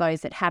perhaps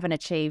those that haven't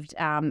achieved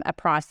a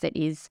price that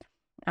is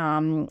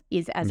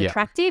as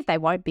attractive. They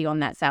won't be on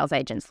that sales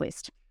agent's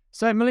list.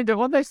 So, Melinda,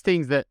 what are those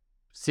things that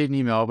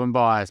Sydney, Melbourne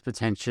buyers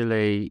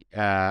potentially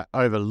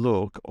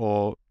overlook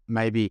or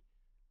maybe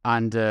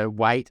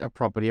underweight a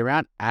property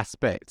around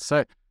aspects?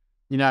 So,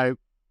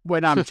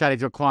 when I'm chatting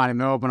to a client in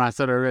Melbourne, I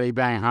sort of really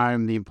bang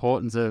home the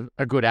importance of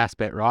a good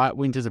aspect, right?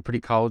 Winters are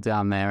pretty cold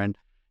down there, and,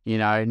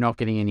 not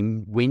getting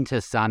any winter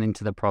sun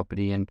into the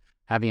property and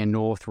having a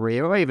north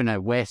rear or even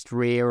a west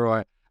rear, or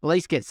at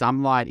least get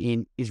some light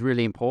in, is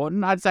really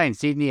important. I'd say in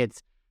Sydney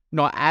it's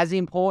not as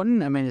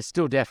important. I mean, it's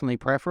still definitely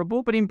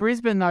preferable. But in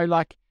Brisbane,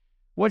 though,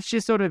 what's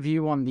your sort of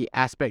view on the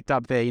aspect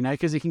up there,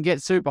 because it can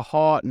get super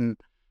hot and,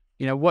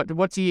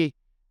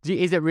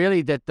 is it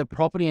really that the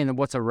property and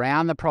what's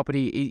around the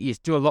property, you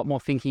do a lot more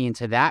thinking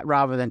into that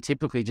rather than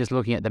typically just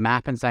looking at the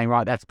map and saying,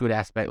 right, that's good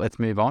aspect, let's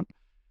move on?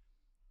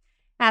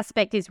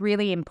 Aspect is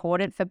really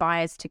important for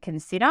buyers to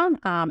consider,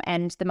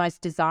 and the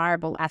most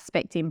desirable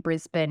aspect in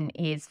Brisbane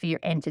is for your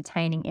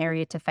entertaining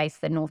area to face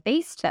the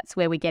northeast. That's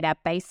where we get our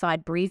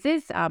bayside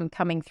breezes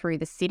coming through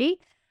the city.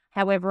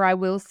 However, I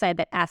will say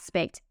that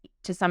aspect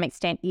to some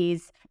extent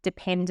is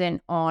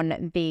dependent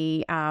on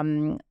the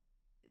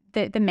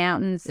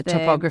mountains, the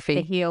topography,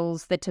 the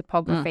hills, the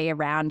topography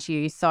around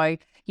you. So,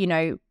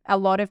 a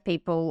lot of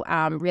people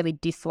really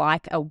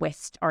dislike a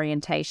west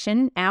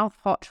orientation. Our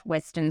hot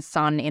western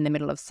sun in the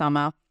middle of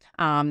summer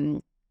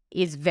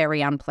is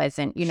very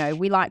unpleasant.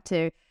 We like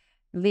to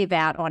live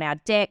out on our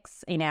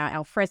decks, in our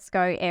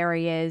alfresco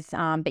areas,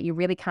 but you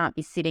really can't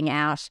be sitting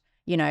out,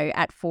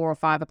 at 4 or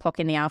 5 o'clock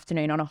in the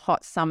afternoon on a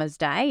hot summer's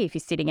day if you're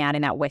sitting out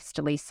in that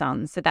westerly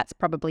sun. So that's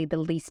probably the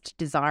least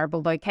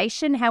desirable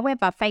location.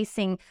 However,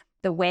 facing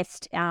the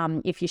west,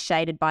 if you're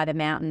shaded by the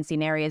mountains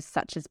in areas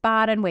such as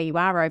Barton, where you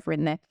are over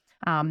in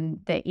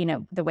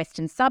the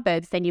western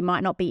suburbs, then you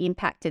might not be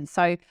impacted.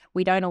 So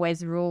we don't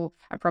always rule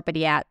a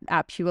property out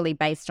purely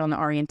based on the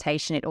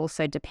orientation. It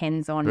also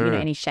depends on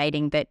any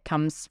shading that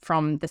comes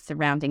from the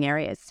surrounding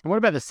areas. And what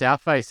about the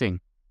south facing?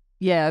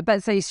 Yeah,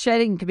 but so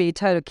shading can be a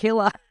total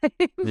killer.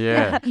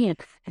 Yeah.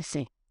 I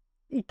see.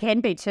 It can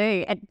be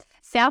too. And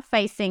south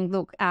facing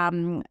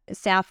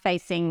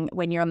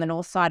when you're on the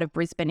north side of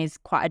Brisbane is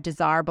quite a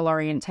desirable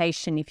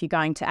orientation if you're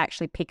going to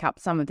actually pick up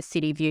some of the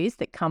city views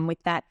that come with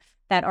that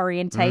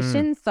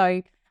orientation.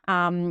 So,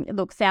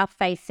 south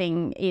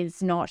facing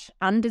is not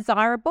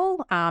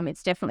undesirable.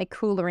 It's definitely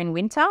cooler in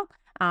winter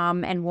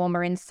and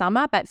warmer in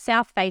summer, but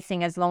south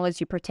facing, as long as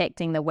you're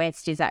protecting the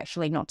west, is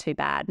actually not too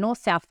bad.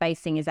 North-south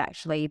facing is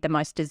actually the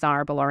most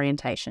desirable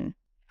orientation.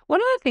 One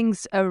of the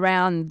things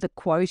around the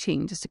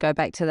quoting, just to go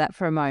back to that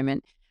for a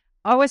moment,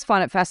 I always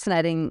find it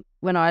fascinating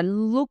when I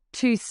look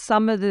to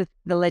some of the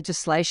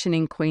legislation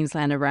in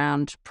Queensland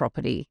around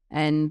property.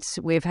 And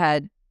we've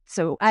had,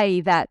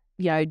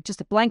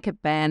 just a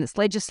blanket ban, it's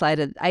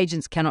legislated,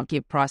 agents cannot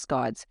give price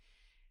guides.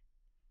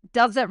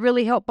 Does that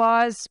really help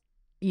buyers?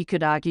 You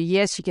could argue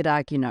yes, you could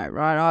argue no,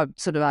 right? I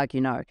sort of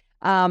argue no.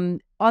 On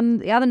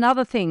the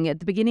another thing, at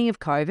the beginning of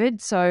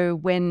COVID, so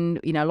when,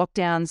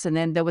 lockdowns, and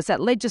then there was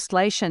that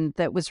legislation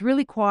that was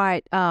really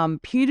quite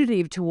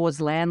punitive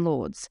towards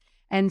landlords.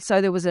 And so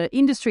there was an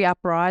industry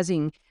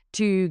uprising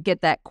to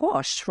get that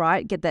quashed,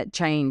 right? Get that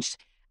changed.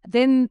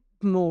 Then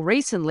more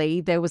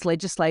recently, there was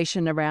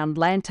legislation around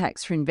land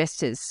tax for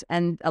investors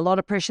and a lot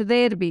of pressure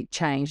there to be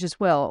changed as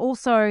well.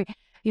 Also,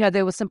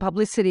 there was some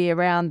publicity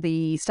around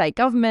the state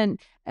government.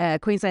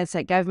 Queensland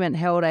state government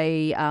held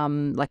a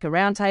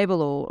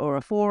roundtable or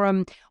a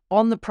forum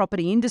on the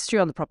property industry,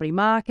 on the property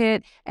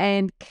market,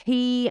 and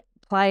key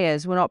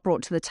players were not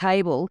brought to the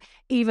table,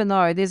 even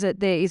though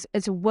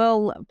it's a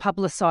well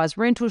publicised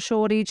rental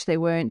shortage. There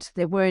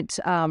weren't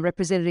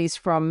representatives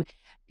from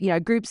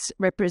groups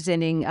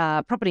representing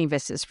property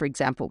investors, for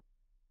example.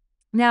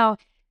 Now,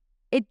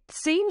 it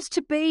seems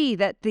to be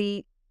that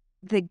the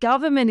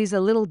government is a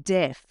little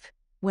deaf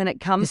when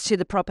it comes to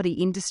the property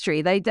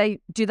industry.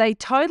 They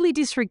totally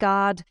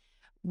disregard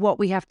what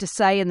we have to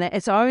say, and that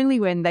it's only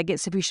when they get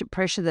sufficient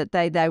pressure that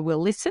they will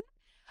listen.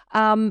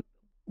 I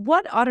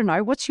don't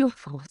know. What's your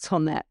thoughts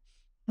on that?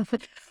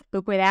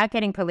 Look, without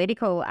getting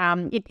political,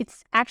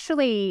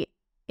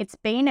 it's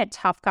been a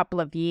tough couple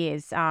of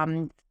years,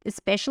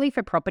 especially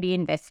for property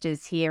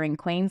investors here in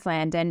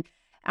Queensland. And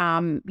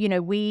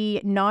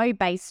we know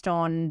based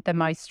on the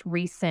most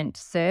recent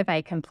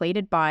survey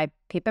completed by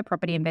PIPA,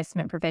 Property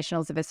Investment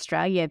Professionals of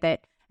Australia,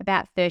 that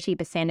about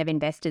 30% of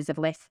investors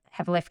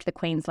have left the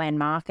Queensland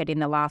market in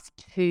the last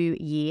 2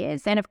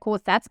 years. And of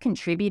course, that's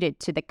contributed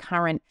to the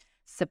current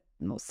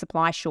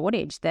supply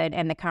shortage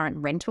and the current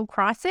rental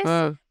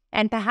crisis.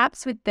 And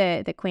perhaps with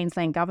the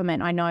Queensland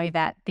government, I know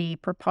that the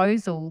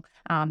proposal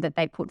that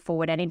they put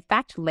forward and in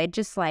fact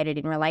legislated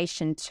in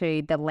relation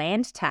to the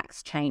land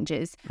tax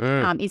changes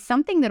is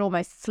something that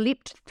almost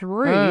slipped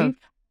through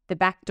the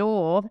back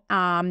door.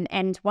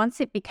 And once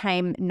it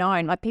became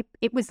known,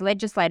 it was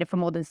legislated for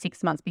more than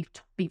 6 months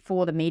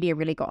before the media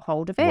really got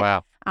hold of it.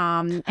 Wow.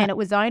 And it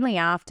was only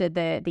after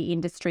the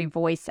industry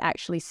voice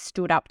actually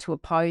stood up to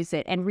oppose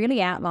it and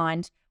really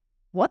outlined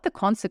what the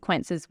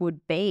consequences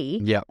would be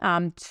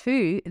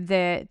to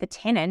the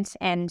tenant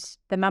and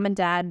the mum and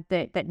dad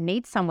that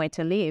need somewhere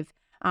to live.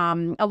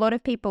 A lot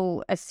of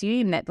people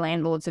assume that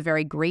landlords are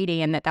very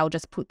greedy and that they'll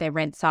just put their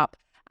rents up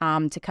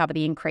to cover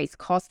the increased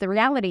costs. The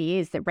reality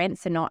is that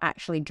rents are not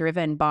actually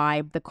driven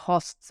by the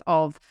costs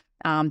of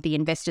the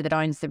investor that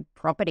owns the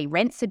property.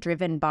 Rents are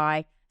driven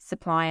by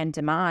supply and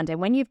demand. And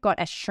when you've got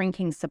a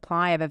shrinking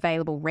supply of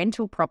available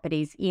rental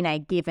properties in a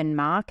given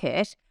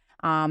market,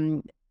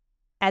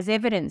 as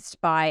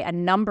evidenced by a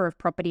number of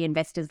property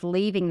investors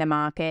leaving the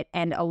market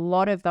and a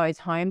lot of those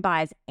home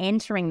buyers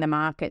entering the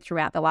market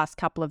throughout the last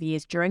couple of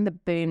years during the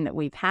boom that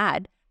we've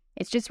had,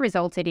 it's just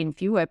resulted in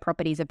fewer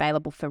properties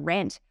available for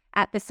rent.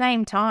 At the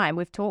same time,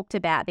 we've talked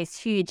about this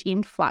huge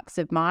influx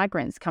of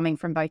migrants coming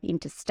from both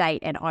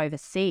interstate and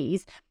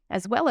overseas,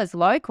 as well as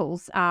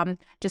locals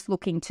just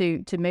looking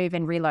to move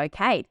and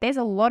relocate. There's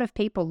a lot of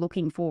people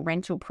looking for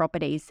rental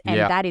properties, and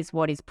that is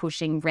what is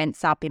pushing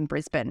rents up in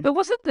Brisbane. But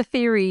wasn't the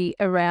theory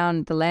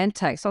around the land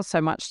tax not so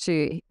much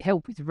to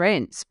help with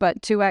rents,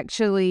 but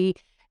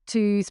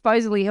to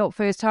supposedly help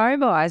first home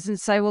buyers and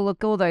say, well,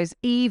 look, all those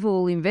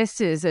evil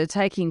investors are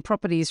taking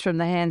properties from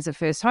the hands of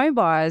first home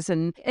buyers,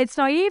 and it's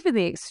naive in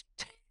the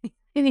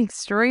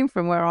extreme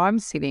from where I'm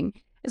sitting.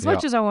 As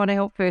much as I want to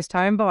help first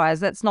home buyers,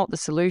 that's not the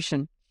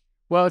solution.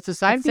 Well, it's the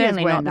same thing as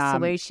when... certainly not the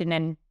solution.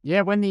 And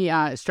when the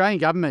Australian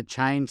government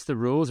changed the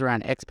rules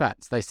around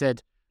expats, they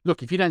said,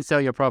 look, if you don't sell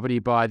your property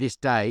by this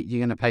date, you're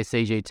going to pay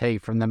CGT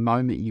from the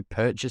moment you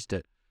purchased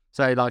it.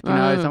 So,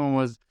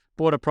 someone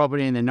bought a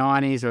property in the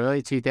 90s or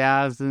early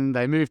 2000s,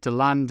 they moved to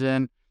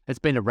London. It's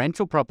been a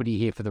rental property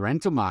here for the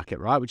rental market,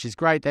 right, which is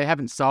great. They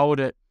haven't sold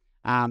it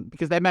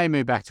because they may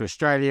move back to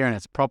Australia and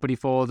it's property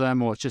for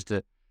them, or it's just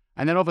and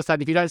then all of a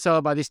sudden, if you don't sell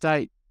it by this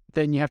date,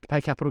 then you have to pay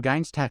capital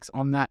gains tax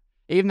on that.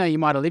 Even though you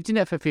might have lived in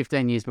it for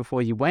 15 years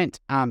before you went.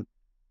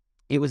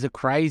 It was a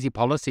crazy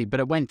policy, but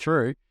it went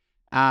through.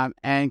 And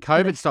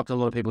COVID stopped a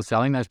lot of people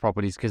selling those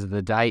properties because of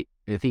the date.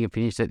 I think it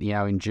finished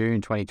in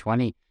June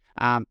 2020.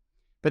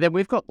 But then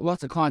we've got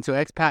lots of clients who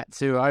are expats,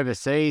 who are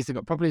overseas, they've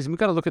got properties, and we've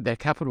got to look at their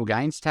capital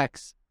gains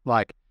tax.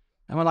 And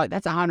we're like,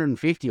 that's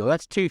 150 or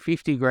that's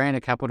 250 grand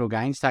of capital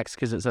gains tax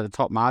because it's at a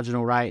top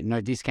marginal rate and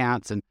no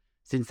discounts, and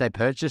since they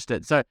purchased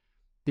it. So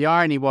the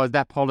irony was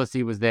that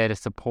policy was there to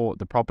support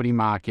the property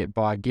market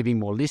by giving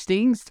more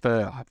listings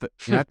for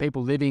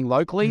people living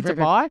locally to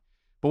buy.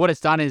 But what it's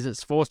done is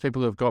it's forced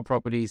people who have got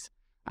properties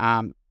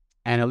and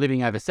are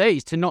living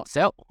overseas to not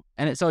sell.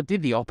 And it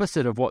did the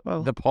opposite of what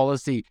the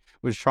policy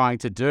was trying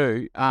to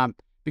do,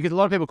 because a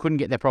lot of people couldn't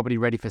get their property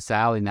ready for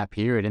sale in that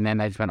period. And then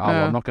they just went, well,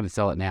 I'm not going to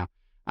sell it now.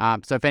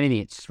 So if anything,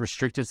 it's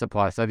restricted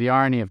supply. So the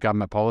irony of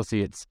government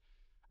policy, it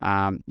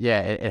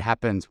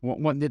happens.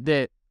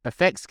 The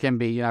effects can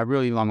be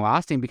really long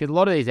lasting, because a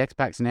lot of these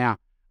expats now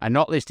are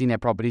not listing their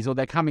properties, or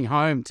they're coming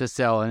home to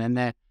sell and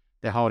then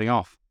they're holding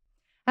off.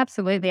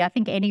 Absolutely. I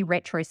think any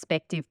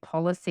retrospective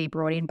policy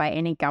brought in by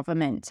any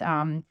government,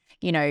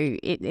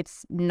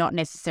 it's not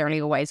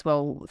necessarily always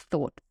well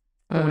thought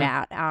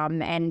out.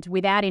 And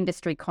without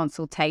industry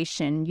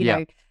consultation,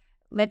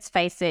 let's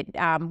face it,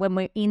 when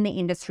we're in the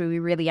industry, we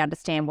really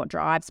understand what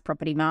drives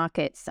property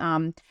markets.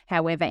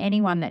 However,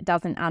 anyone that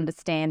doesn't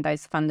understand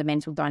those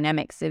fundamental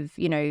dynamics of,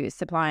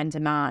 supply and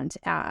demand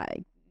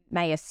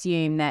may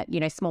assume that,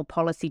 small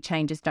policy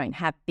changes don't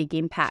have big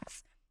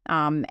impacts.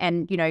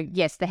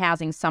 Yes, the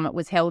Housing Summit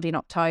was held in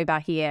October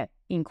here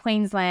in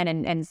Queensland,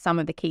 and some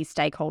of the key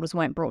stakeholders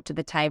weren't brought to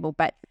the table.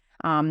 But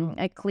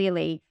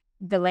clearly,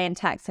 the land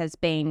tax has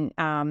been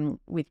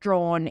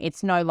withdrawn.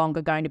 It's no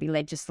longer going to be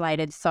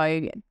legislated.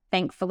 So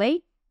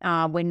thankfully,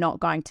 we're not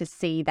going to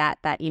see that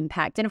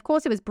impact. And of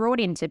course, it was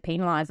brought in to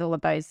penalise all of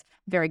those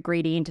very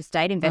greedy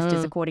interstate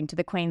investors, according to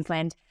the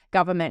Queensland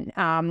government,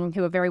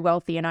 who are very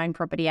wealthy and own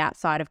property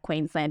outside of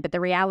Queensland. But the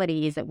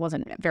reality is it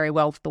wasn't a very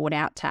well thought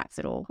out tax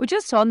at all. Well,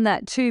 just on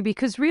that too,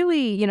 because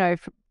really,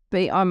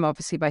 I'm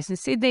obviously based in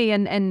Sydney,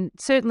 and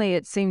certainly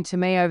it seemed to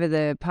me over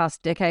the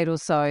past decade or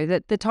so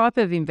that the type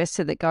of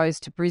investor that goes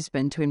to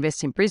Brisbane to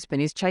invest in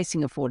Brisbane is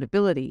chasing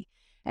affordability.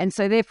 And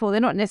so therefore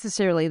they're not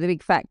necessarily the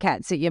big fat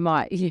cats that you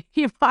might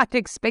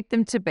expect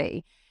them to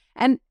be.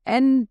 And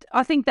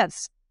I think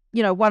that's,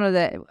 one of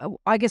the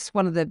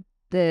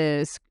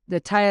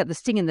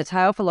sting in the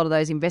tail for a lot of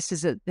those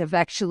investors that they've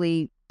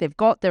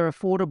got their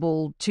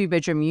affordable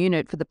 2-bedroom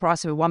unit for the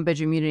price of a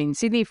 1-bedroom unit in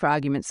Sydney, for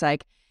argument's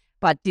sake.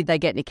 But did they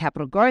get any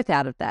capital growth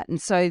out of that?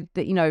 And so,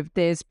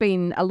 there's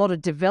been a lot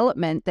of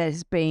development that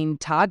has been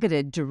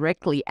targeted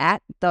directly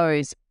at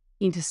those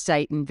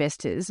interstate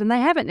investors, and they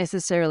haven't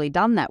necessarily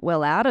done that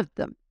well out of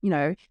them,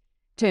 in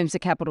terms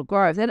of capital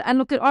growth. And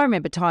look, I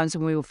remember times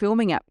when we were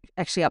filming up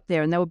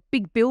there, and there were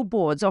big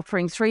billboards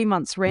offering 3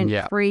 months rent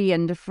free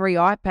and a free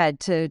iPad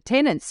to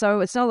tenants.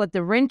 So it's not like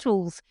the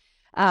rentals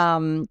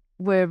were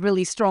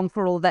really strong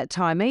for all that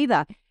time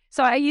either.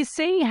 So how are you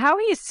seeing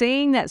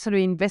that sort of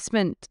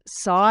investment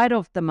side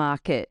of the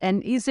market?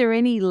 And is there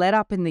any let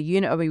up in the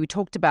unit? I mean, we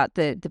talked about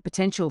the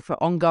potential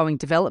for ongoing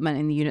development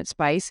in the unit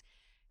space.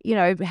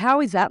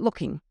 How is that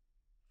looking?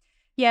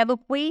 Yeah,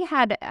 look, we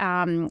had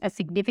a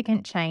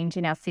significant change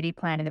in our city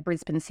plan in the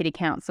Brisbane City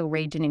Council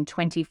region in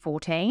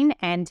 2014,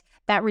 and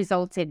that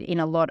resulted in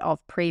a lot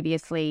of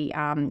previously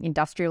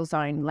industrial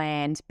zone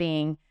land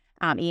being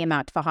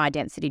earmarked for high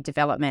density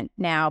development.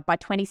 Now, by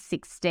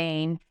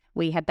 2016,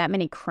 we had that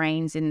many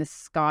cranes in the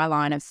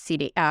skyline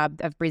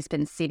of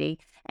Brisbane City,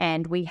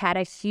 and we had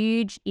a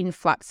huge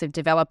influx of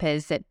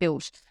developers that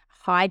built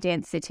high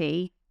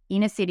density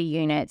inner city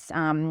units,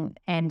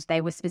 and they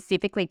were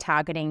specifically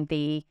targeting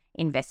the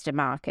investor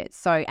market.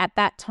 So at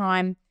that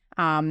time,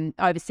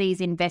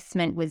 overseas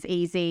investment was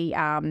easy.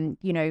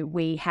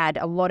 We had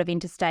a lot of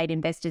interstate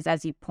investors,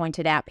 as you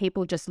pointed out,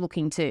 people just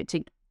looking to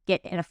get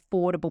an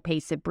affordable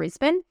piece of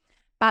Brisbane.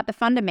 But the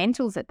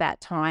fundamentals at that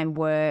time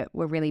were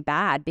really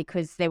bad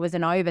because there was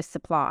an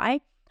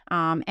oversupply,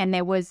 and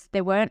there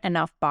weren't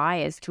enough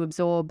buyers to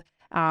absorb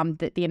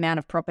the amount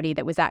of property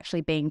that was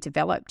actually being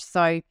developed.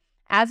 So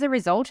as a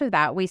result of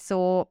that, we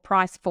saw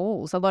price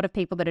falls. A lot of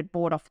people that had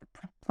bought off the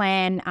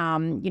plan,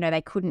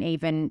 they couldn't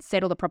even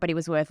settle. The property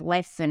was worth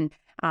less than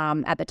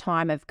at the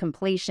time of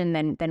completion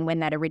than when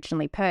that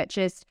originally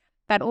purchased.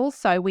 But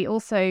also, we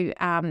also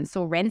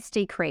saw rents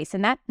decrease,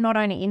 and that not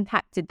only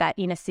impacted that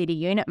inner city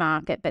unit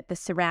market, but the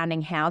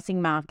surrounding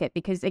housing market.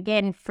 Because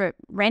again, for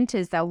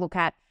renters, they'll look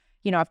at,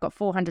 I've got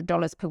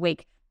 $400 per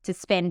week to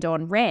spend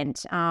on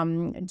rent.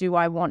 Do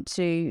I want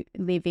to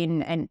live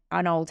in an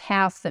old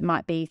house that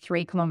might be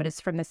 3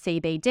 kilometres from the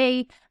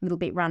CBD, a little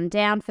bit run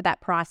down for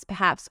that price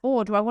perhaps,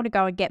 or do I want to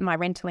go and get my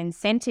rental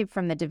incentive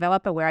from the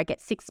developer where I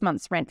get 6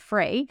 months rent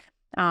free?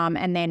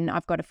 And then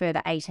I've got a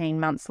further 18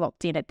 months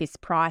locked in at this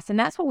price. And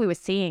that's what we were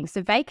seeing.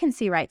 So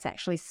vacancy rates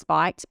actually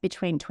spiked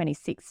between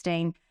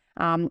 2016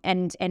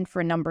 and for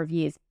a number of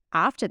years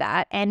after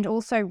that. And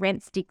also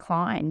rents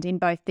declined in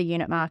both the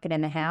unit market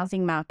and the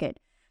housing market.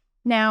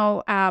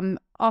 Now,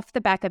 off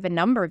the back of a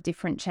number of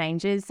different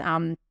changes,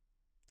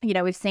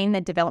 we've seen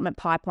the development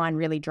pipeline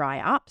really dry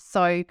up.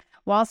 So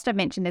whilst I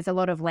mentioned there's a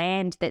lot of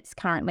land that's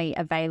currently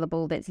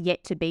available that's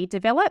yet to be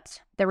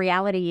developed, the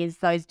reality is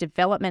those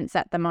developments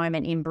at the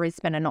moment in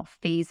Brisbane are not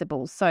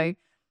feasible. So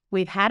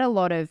we've had a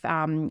lot of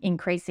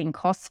increasing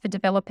costs for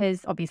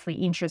developers. Obviously,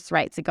 interest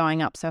rates are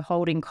going up, so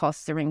holding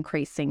costs are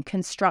increasing.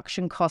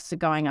 Construction costs are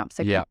going up.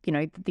 So,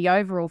 the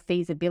overall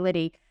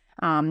feasibility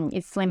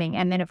is slimming.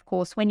 And then, of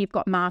course, when you've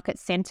got market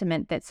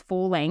sentiment that's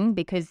falling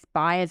because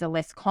buyers are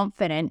less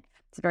confident,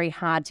 it's very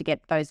hard to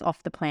get those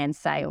off-the-plan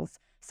sales.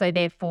 So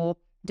therefore,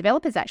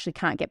 developers actually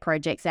can't get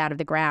projects out of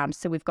the ground.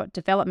 So we've got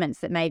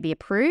developments that may be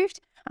approved,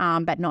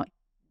 but not,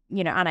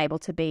 unable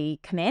to be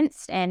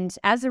commenced. And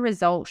as a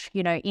result,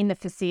 in the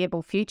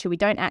foreseeable future, we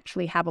don't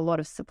actually have a lot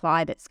of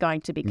supply that's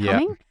going to be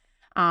coming.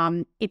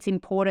 It's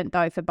important,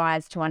 though, for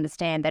buyers to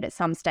understand that at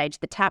some stage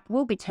the tap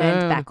will be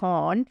turned back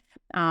on,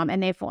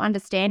 and therefore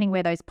understanding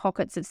where those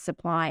pockets of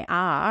supply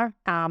are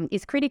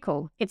is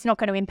critical. It's not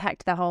going to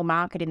impact the whole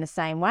market in the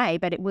same way,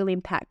 but it will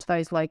impact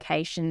those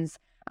locations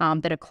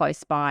that are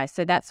close by.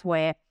 So that's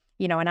where,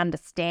 an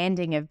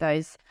understanding of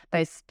those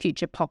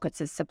future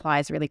pockets of supply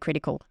is really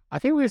critical. I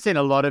think we've seen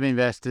a lot of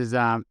investors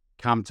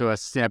come to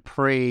us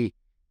pre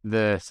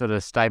the sort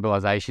of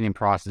stabilisation in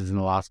prices in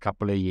the last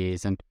couple of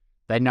years, and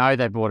they know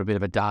they bought a bit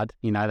of a dud.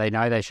 They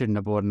know they shouldn't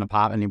have bought an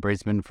apartment in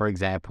Brisbane, for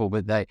example,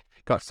 but they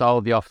got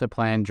sold the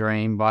off-the-plan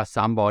dream by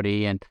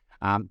somebody. And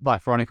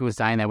like Veronica was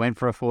saying, they went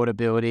for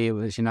affordability. It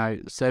was,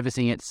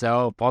 servicing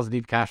itself,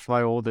 positive cash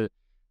flow,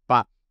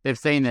 but they've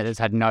seen that it's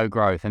had no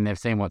growth, and they've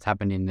seen what's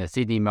happened in the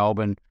Sydney,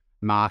 Melbourne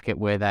market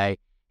where they,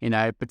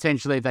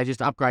 potentially if they just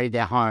upgraded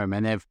their home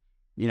and they've,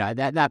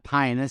 that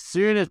pain, as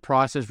soon as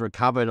prices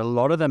recovered, a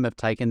lot of them have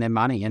taken their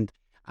money and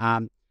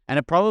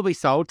have probably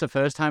sold to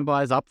first home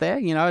buyers up there,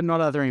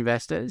 not other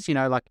investors,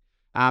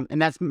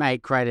 and that's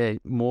created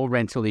more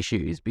rental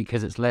issues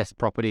because it's less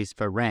properties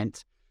for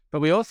rent. But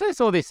we also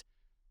saw this,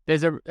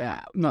 there's I'm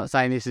not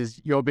saying this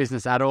is your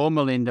business at all,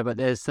 Melinda, but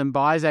there's some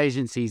buyers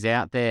agencies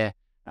out there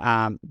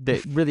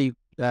that really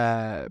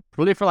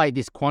proliferate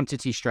this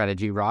quantity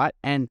strategy, right?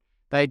 And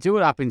they do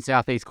it up in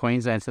Southeast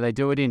Queensland. So they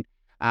do it in,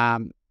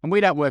 and we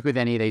don't work with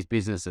any of these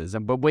businesses,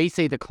 but we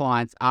see the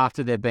clients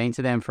after they've been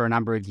to them for a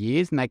number of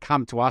years and they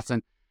come to us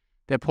and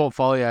their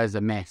portfolio is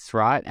a mess,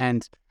 right?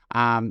 And,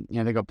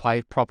 they've got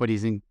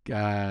properties in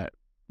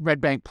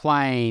Redbank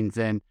Plains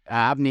and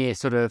up near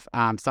sort of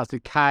starts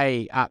with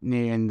K, up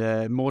near in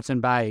the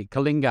Moreton Bay,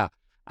 Kalinga,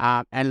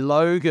 and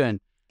Logan.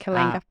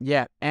 Kalinga.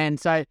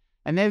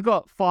 And they've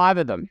got 5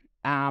 of them.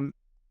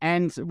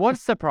 And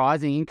what's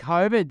surprising, in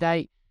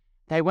COVID,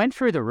 they went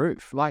through the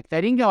roof. Like,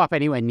 they didn't go up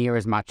anywhere near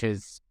as much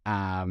as,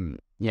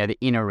 the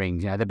inner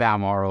rings, the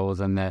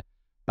Balmorals and the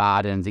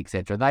Bardens,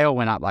 etc. They all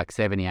went up like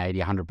 70, 80,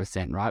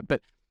 100%, right?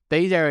 But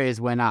these areas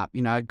went up,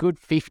 a good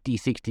 50,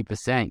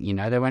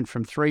 60%. They went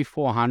from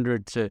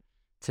 400 to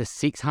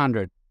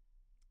 600.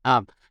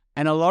 And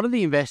a lot of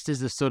the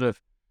investors are sort of,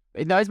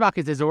 in those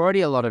markets, there's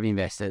already a lot of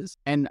investors.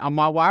 And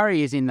my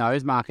worry is in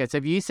those markets,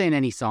 have you seen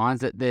any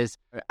signs that there's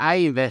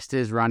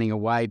investors running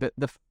away, but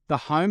the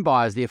home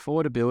buyers, the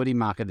affordability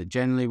market that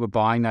generally were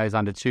buying those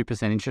under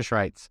 2% interest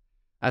rates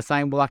are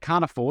saying, well, I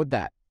can't afford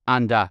that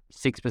under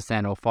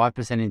 6% or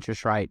 5%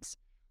 interest rates.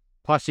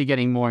 Plus you're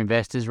getting more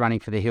investors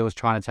running for the hills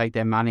trying to take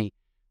their money.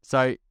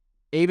 So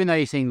even though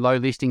you're seeing low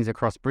listings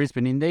across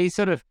Brisbane, in these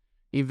sort of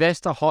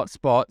investor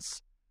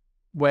hotspots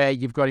where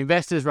you've got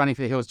investors running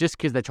for the hills just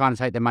because they're trying to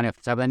take their money off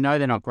the table, they know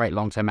they're not great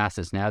long-term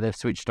assets now, they've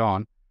switched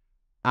on.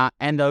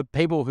 And the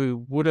people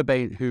who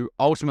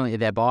ultimately are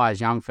their buyers,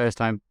 young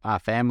first-home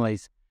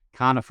families,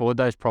 can't afford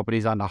those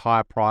properties under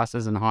higher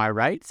prices and higher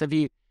rates. Have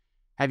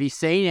you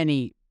seen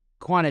any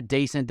kind of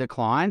decent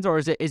declines, or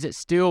is it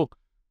still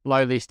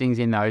low listings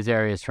in those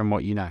areas from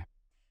what you know?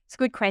 It's a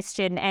good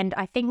question, and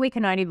I think we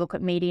can only look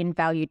at median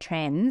value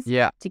trends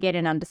to get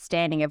an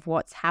understanding of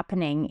what's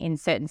happening in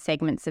certain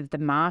segments of the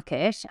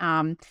market.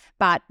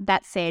 But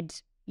that said,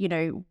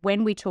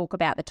 when we talk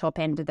about the top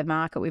end of the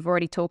market, we've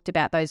already talked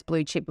about those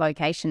blue chip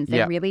locations.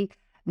 They're really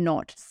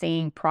not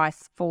seeing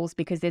price falls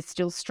because there's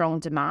still strong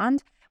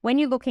demand. When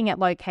you're looking at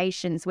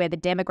locations where the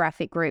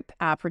demographic group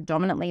are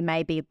predominantly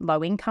maybe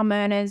low-income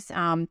earners,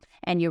 and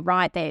you're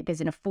right,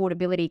 there's an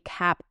affordability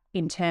cap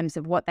in terms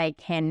of what they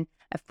can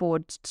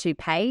afford to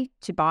pay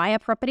to buy a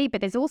property, but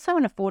there's also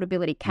an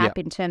affordability cap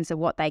in terms of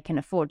what they can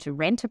afford to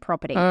rent a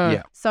property.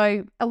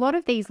 So a lot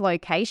of these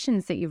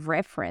locations that you've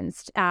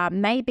referenced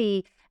may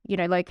be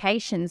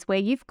locations where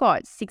you've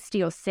got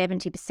 60 or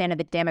 70% of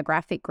the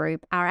demographic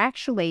group are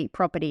actually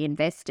property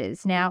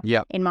investors. Now,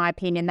 in my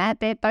opinion,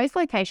 those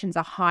locations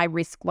are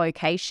high-risk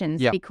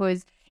locations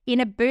because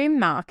in a boom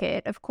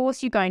market, of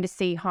course, you're going to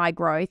see high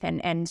growth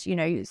and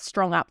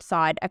strong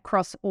upside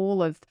across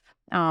all of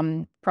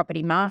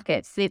property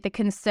markets. The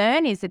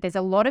concern is that there's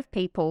a lot of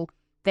people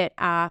that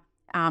are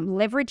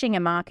leveraging a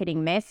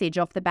marketing message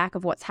off the back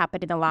of what's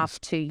happened in the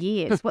last 2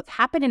 years. What's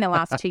happened in the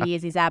last 2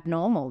 years is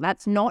abnormal.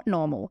 That's not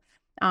normal.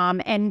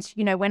 And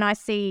when I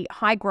see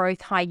high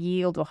growth, high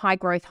yield, or high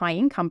growth, high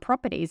income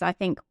properties, I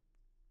think,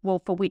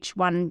 well, for which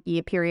 1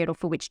 year period or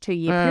for which 2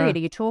 year period are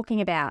you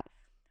talking about?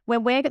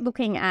 When we're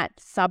looking at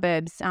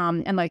suburbs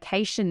and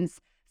locations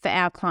for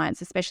our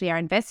clients, especially our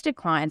invested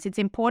clients, it's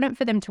important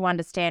for them to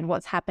understand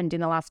what's happened in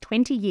the last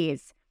 20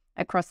 years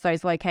across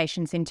those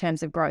locations in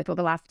terms of growth, or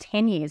the last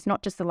 10 years,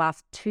 not just the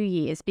last 2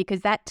 years,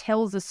 because that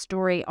tells a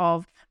story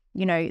of,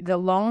 the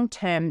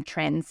long-term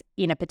trends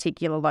in a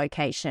particular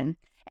location.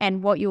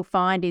 And what you'll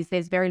find is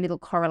there's very little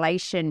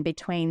correlation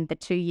between the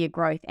 2-year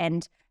growth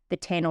and the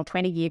 10 or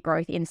 20-year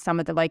growth in some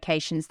of the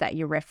locations that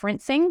you're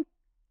referencing.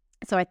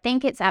 So I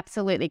think it's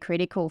absolutely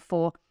critical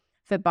for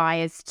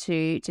buyers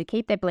to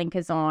keep their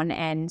blinkers on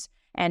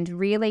and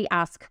really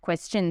ask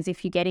questions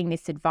if you're getting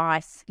this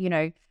advice.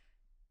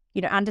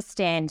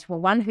 Understand, well,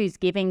 one, who's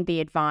giving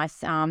the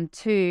advice,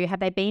 2, have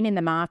they been in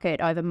the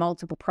market over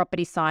multiple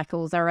property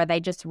cycles, or are they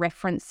just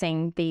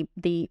referencing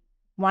the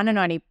one and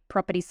only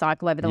property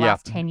cycle over the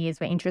last 10 years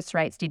where interest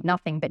rates did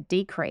nothing but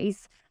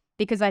decrease?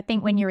 Because I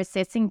think when you're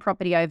assessing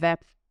property over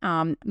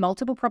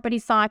multiple property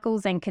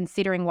cycles and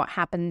considering what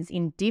happens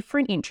in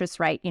different interest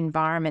rate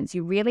environments,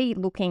 you're really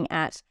looking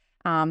at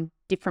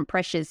different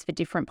pressures for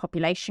different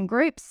population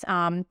groups.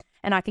 And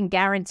I can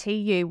guarantee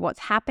you what's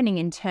happening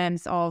in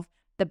terms of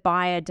the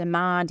buyer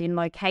demand in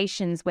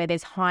locations where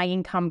there's high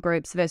income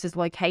groups versus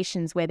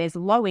locations where there's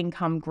low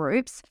income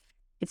groups.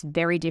 It's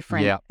very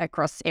different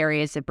across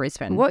areas of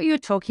Brisbane. What you're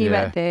talking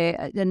about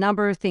there, a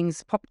number of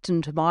things popped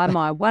into my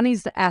mind. One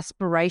is the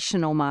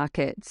aspirational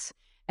markets.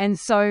 And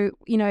so,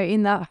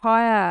 in the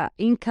higher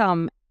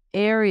income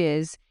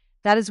areas,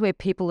 that is where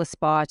people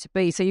aspire to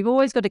be. So you've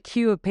always got a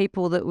queue of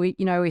people that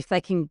if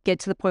they can get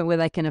to the point where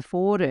they can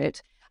afford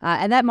it,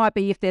 and that might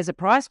be if there's a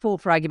price fall,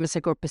 for argument's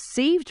sake, or a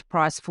perceived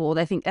price fall,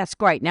 they think that's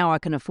great, now I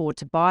can afford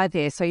to buy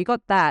there. So you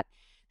got that.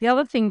 The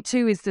other thing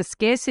too is the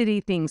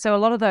scarcity thing. So a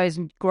lot of those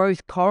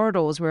growth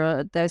corridors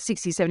where those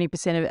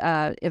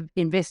 60-70% of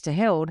investor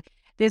held,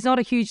 there's not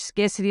a huge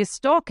scarcity of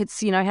stock. It's,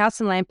 house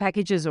and land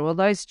packages or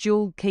those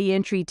dual key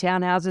entry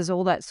townhouses,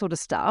 all that sort of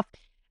stuff.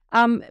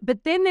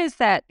 But then there's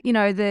that,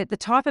 the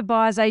type of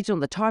buyer's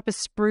agent, the type of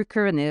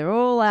spruiker, and they're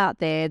all out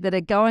there that are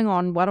going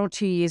on 1 or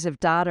 2 years of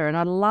data. And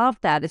I love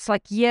that. It's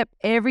like, yep,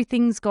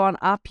 everything's gone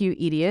up, you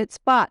idiots.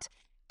 But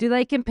do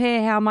they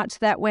compare how much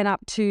that went up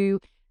to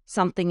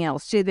something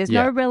else? There's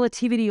no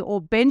relativity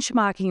or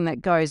benchmarking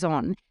that goes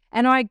on.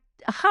 And I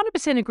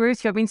 100% agree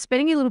with you. I've been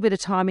spending a little bit of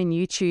time in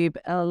YouTube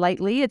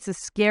lately. It's a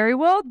scary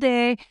world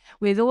there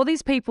with all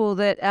these people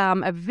that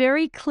are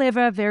very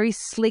clever, very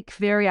slick,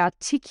 very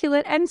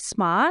articulate and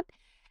smart.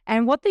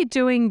 And what they're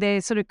doing,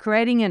 they're sort of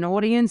creating an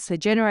audience. They're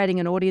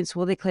generating an audience for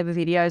all their clever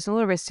videos and all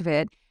the rest of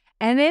it.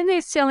 And then they're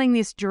selling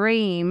this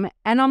dream.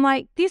 And I'm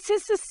like, this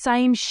is the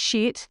same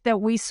shit that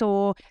we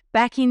saw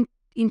back in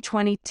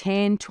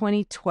 2010,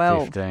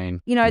 2012.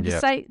 15. To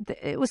say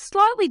it was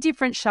slightly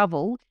different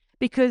shovel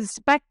because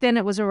back then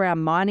it was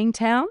around mining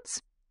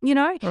towns,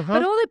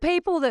 but all the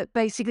people that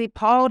basically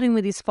piled in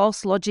with this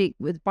false logic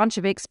with a bunch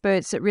of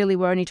experts that really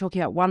were only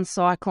talking about one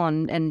cycle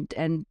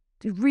and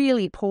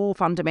really poor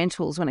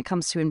fundamentals when it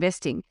comes to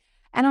investing.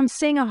 And I'm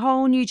seeing a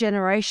whole new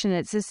generation.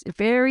 It's this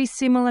very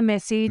similar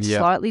message,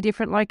 slightly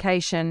different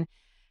location.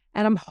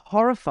 And I'm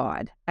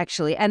horrified,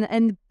 actually. And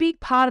the big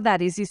part of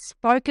that is this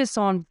focus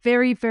on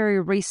very, very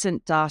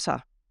recent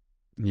data.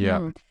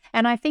 Yeah.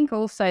 And I think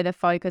also the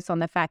focus on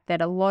the fact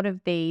that a lot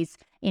of these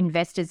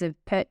investors have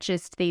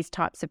purchased these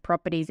types of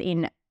properties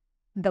in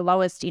the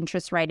lowest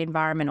interest rate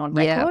environment on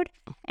record.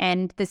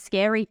 And the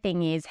scary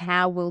thing is,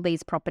 how will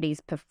these properties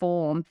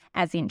perform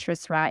as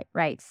interest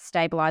rates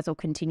stabilise or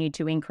continue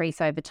to increase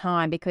over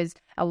time? Because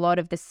a lot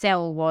of the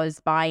sell was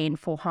buy-in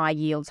for high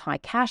yields, high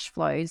cash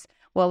flows.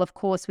 Well, of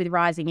course, with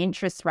rising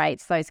interest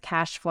rates, those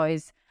cash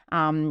flows,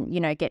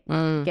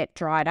 get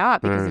dried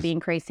up because of the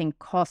increasing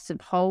costs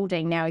of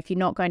holding. Now, if you're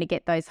not going to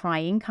get those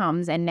high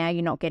incomes and now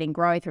you're not getting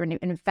growth, or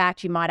in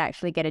fact, you might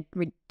actually get a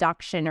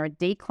reduction or a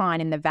decline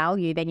in the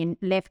value, then you're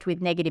left with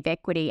negative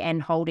equity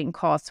and holding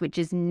costs, which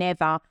is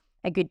never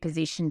a good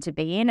position to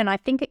be in. And I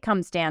think it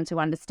comes down to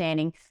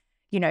understanding,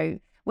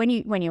 when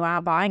you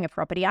are buying a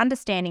property,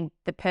 understanding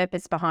the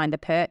purpose behind the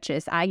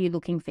purchase. Are you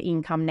looking for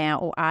income now,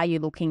 or are you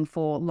looking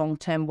for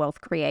long-term wealth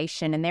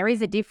creation? And there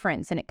is a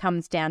difference, and it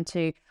comes down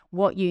to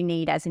what you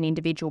need as an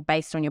individual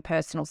based on your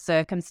personal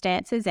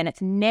circumstances. And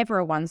it's never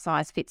a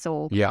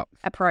one-size-fits-all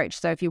approach.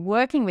 So if you're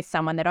working with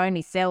someone that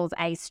only sells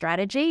a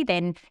strategy,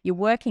 then you're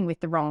working with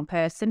the wrong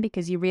person,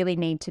 because you really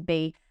need to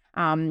be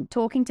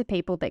talking to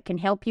people that can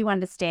help you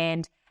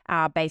understand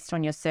based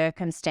on your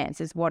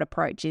circumstances what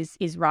approach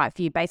is right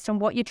for you based on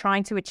what you're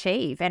trying to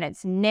achieve. And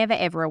it's never,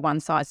 ever a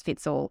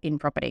one-size-fits-all in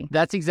property.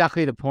 That's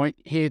exactly the point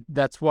here.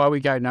 That's why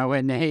we go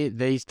nowhere near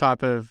these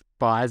type of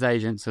buyer's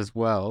agents as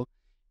well,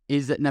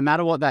 is that no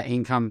matter what that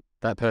income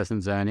that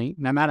person's earning,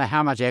 no matter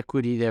how much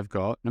equity they've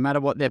got, no matter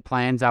what their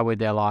plans are with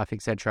their life,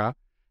 etc.,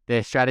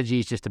 their strategy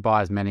is just to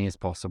buy as many as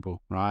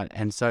possible, right?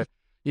 And so,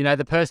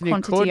 the person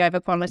quantity over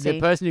quality. The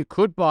person who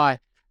could buy,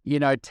 $2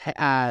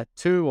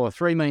 or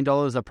 $3 million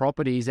of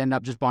properties end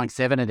up just buying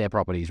 7 of their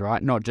properties,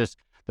 right? Not just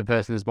the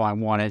person who's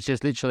buying one. It's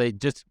just literally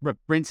just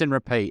rinse and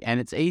repeat. And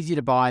it's easy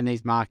to buy in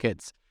these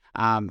markets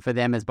for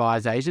them as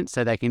buyer's agents,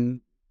 so they can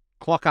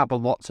clock up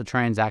lots of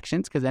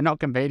transactions because they're not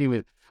competing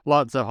with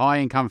lots of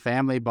high-income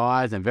family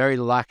buyers and very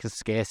lack of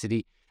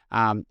scarcity,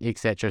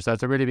 etc. So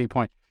it's a really big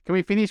point. Can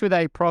we finish with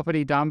a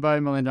property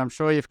Dumbo, Melinda? I'm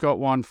sure you've got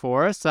one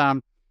for us.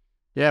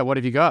 What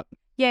have you got?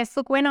 Yes,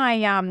 look, when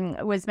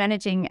I was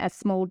managing a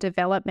small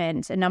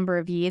development a number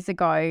of years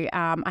ago,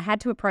 I had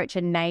to approach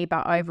a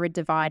neighbour over a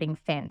dividing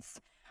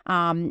fence.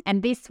 And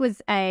this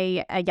was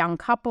a young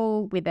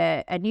couple with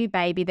a new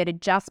baby that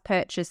had just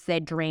purchased their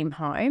dream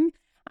home.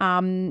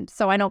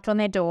 So I knocked on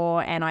their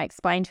door and I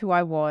explained who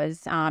I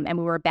was, and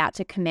we were about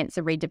to commence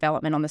a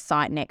redevelopment on the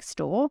site next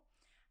door.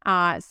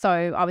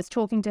 So I was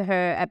talking to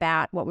her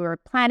about what we were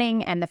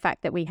planning and the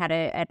fact that we had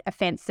a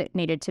fence that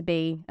needed to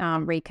be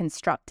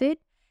reconstructed.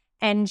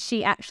 And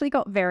she actually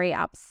got very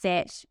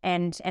upset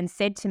and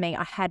said to me,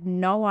 I had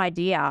no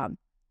idea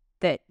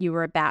that you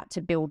were about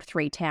to build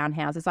 3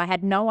 townhouses. I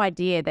had no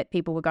idea that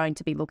people were going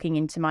to be looking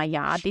into my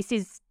yard. This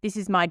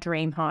is my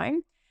dream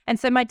home. And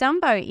so my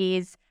Dumbo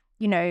is,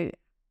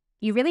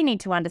 you really need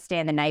to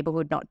understand the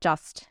neighbourhood, not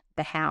just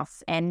the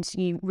house. And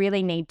you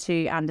really need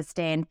to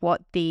understand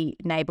what the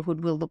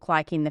neighbourhood will look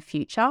like in the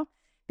future,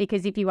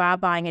 because if you are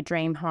buying a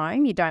dream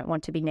home, you don't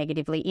want to be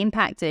negatively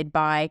impacted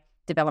by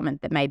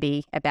development that may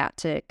be about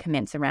to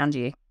commence around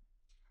you.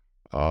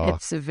 Oh,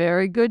 It's a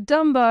very good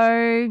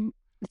Dumbo.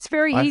 It's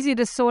very easy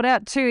to sort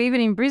out too, even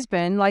in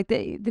Brisbane. Like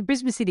the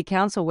Brisbane City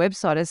Council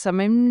website has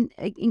some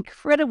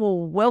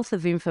incredible wealth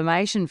of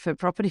information for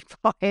property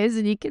buyers,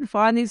 and you can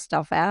find this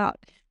stuff out.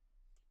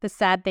 The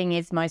sad thing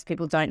is most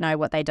people don't know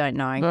what they don't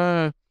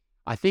know.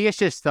 I think it's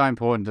just so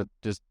important to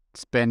just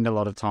spend a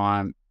lot of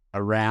time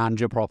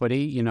around your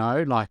property,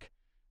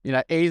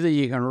 either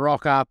you can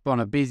rock up on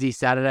a busy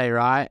Saturday,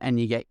 right, and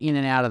you get in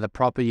and out of the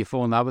property, you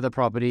fall in love with the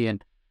property,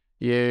 and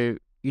you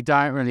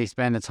don't really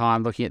spend the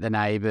time looking at the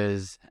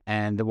neighbours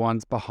and the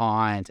ones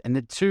behind and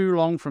they're too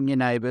long from your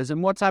neighbours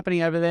and what's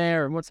happening over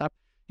there and what's up,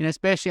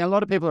 especially a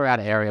lot of people are out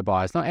of area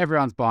buyers. Not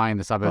everyone's buying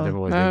the suburb they've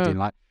always lived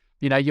in.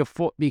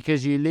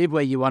 Because you live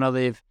where you want to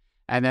live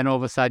and then all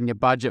of a sudden your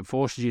budget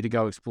forces you to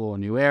go explore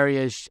new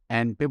areas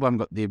and people haven't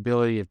got the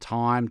ability of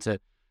time to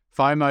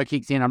FOMO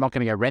kicks in. I'm not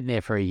going to go rent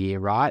there for a year,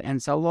 right?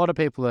 And so a lot of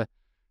people are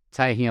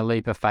taking a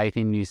leap of faith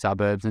in new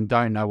suburbs and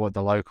don't know what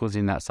the locals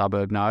in that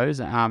suburb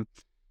knows.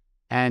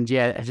 And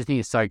yeah, I just think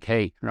it's so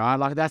key, right?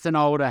 Like that's an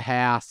older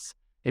house.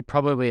 It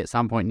probably at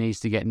some point needs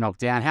to get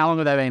knocked down. How long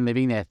have they been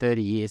living there?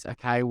 30 years.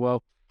 Okay,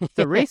 well, it's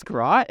a risk,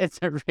 right? It's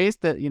a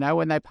risk that,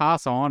 when they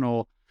pass on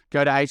or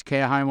go to aged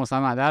care home or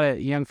something like that, a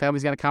young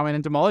family's going to come in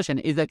and demolish.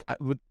 And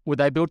would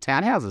they build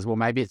townhouses? Well,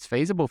 maybe it's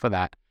feasible for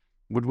that.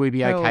 Would we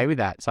be okay with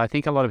that? So I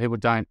think a lot of people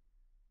don't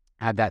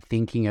have that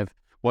thinking of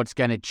what's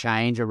going to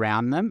change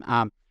around them.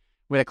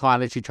 We had a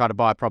client literally tried to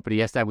buy a property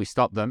yesterday. We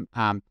stopped them.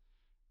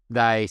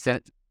 They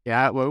said,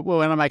 we're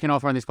going to make an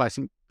offer on this place.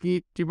 Do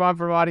you mind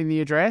providing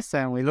the address?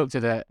 And we looked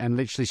at it and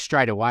literally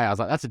straight away, I was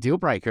like, that's a deal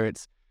breaker.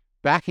 It's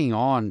backing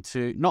on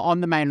to, not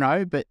on the main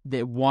road, but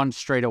they're one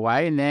street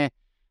away and their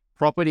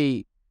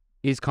property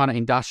is kind of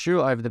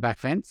industrial over the back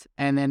fence.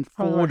 And then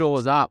four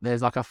doors up,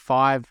 there's like a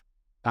 5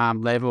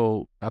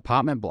 level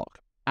apartment block.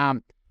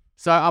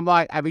 So I'm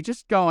like, have we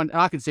just gone, and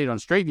I can see it on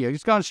Street View,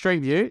 just go on Street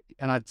View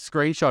and I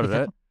screenshotted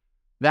it.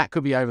 That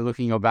could be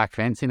overlooking your back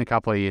fence in a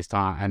couple of years'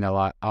 time. And they're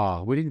like,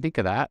 oh, we didn't think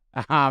of that.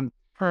 And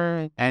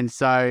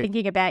so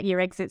thinking about your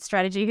exit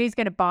strategy, who's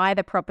going to buy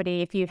the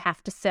property if you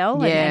have to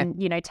sell and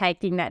then,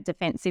 taking that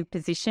defensive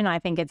position, I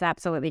think it's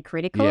absolutely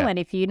critical. Yeah. And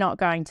if you're not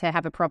going to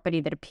have a property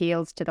that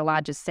appeals to the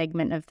largest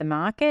segment of the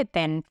market,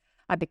 then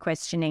I'd be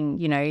questioning,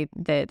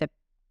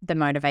 the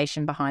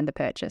motivation behind the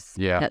purchase.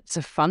 Yeah. That's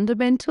a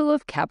fundamental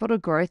of capital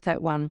growth,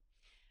 that one.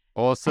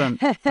 Awesome.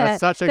 That's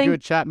such a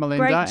good chat,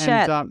 Melinda. Great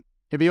chat. And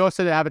it'd be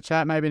awesome to have a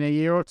chat maybe in a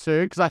year or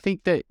two, because I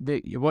think that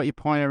what you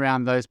point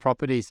around those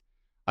properties,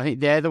 I think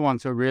they're the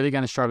ones who are really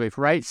going to struggle. If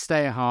rates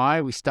stay high,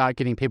 we start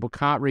getting people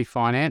can't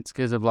refinance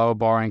because of lower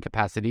borrowing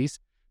capacities.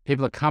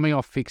 People are coming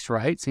off fixed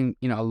rates, and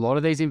a lot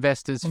of these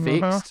investors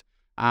fixed.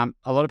 A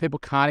lot of people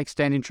can't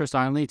extend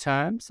interest-only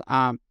terms,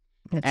 and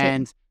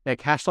their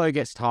cash flow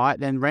gets tight.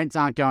 Then rents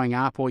aren't going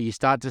up, or you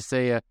start to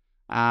see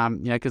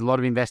because a lot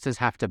of investors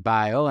have to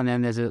bail, and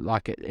then there's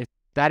if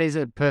that is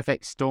a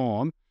perfect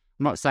storm.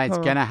 I'm not saying it's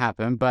going to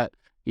happen, but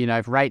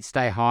if rates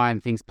stay high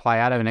and things play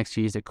out over the next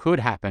few years, it could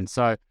happen.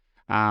 So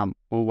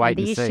we'll wait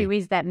and see. The issue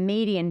is that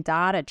median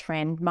data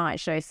trend might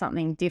show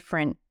something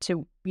different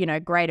to,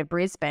 Greater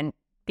Brisbane.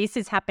 This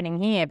is happening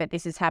here, but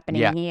this is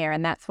happening here.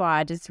 And that's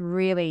why I just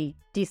really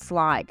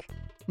dislike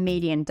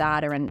median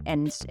data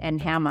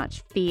and how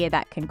much fear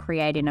that can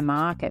create in a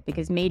market,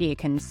 because media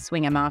can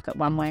swing a market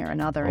one way or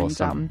another.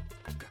 Awesome.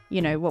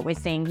 And, what we're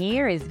seeing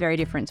here is very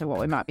different to what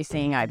we might be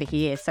seeing over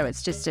here. So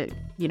it's just,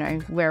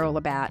 we're all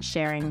about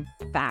sharing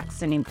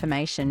facts and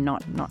information,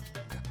 not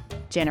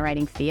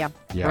generating fear.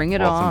 Yeah, Bring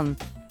it on.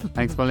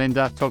 Thanks,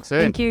 Melinda. Talk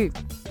soon. Thank you.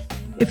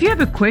 If you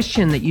have a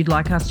question that you'd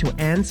like us to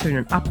answer in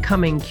an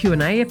upcoming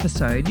Q&A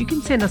episode, you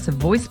can send us a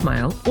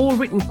voicemail or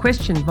written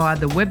question via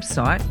the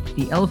website,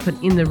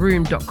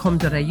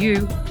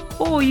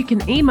 theelephantintheroom.com.au, or you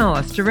can email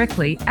us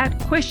directly at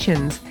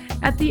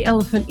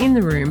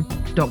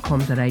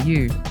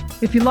questions@theelephantintheroom.com.au.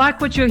 If you like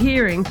what you're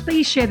hearing,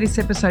 please share this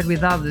episode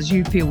with others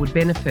you feel would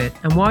benefit.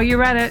 And while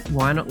you're at it,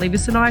 why not leave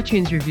us an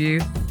iTunes review?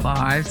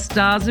 5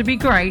 stars would be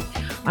great.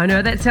 I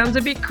know that sounds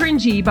a bit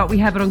cringy, but we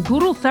have it on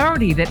good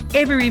authority that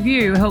every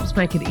review helps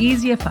make it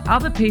easier for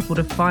other people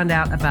to find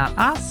out about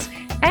us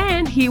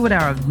and hear what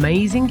our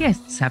amazing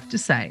guests have to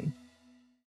say.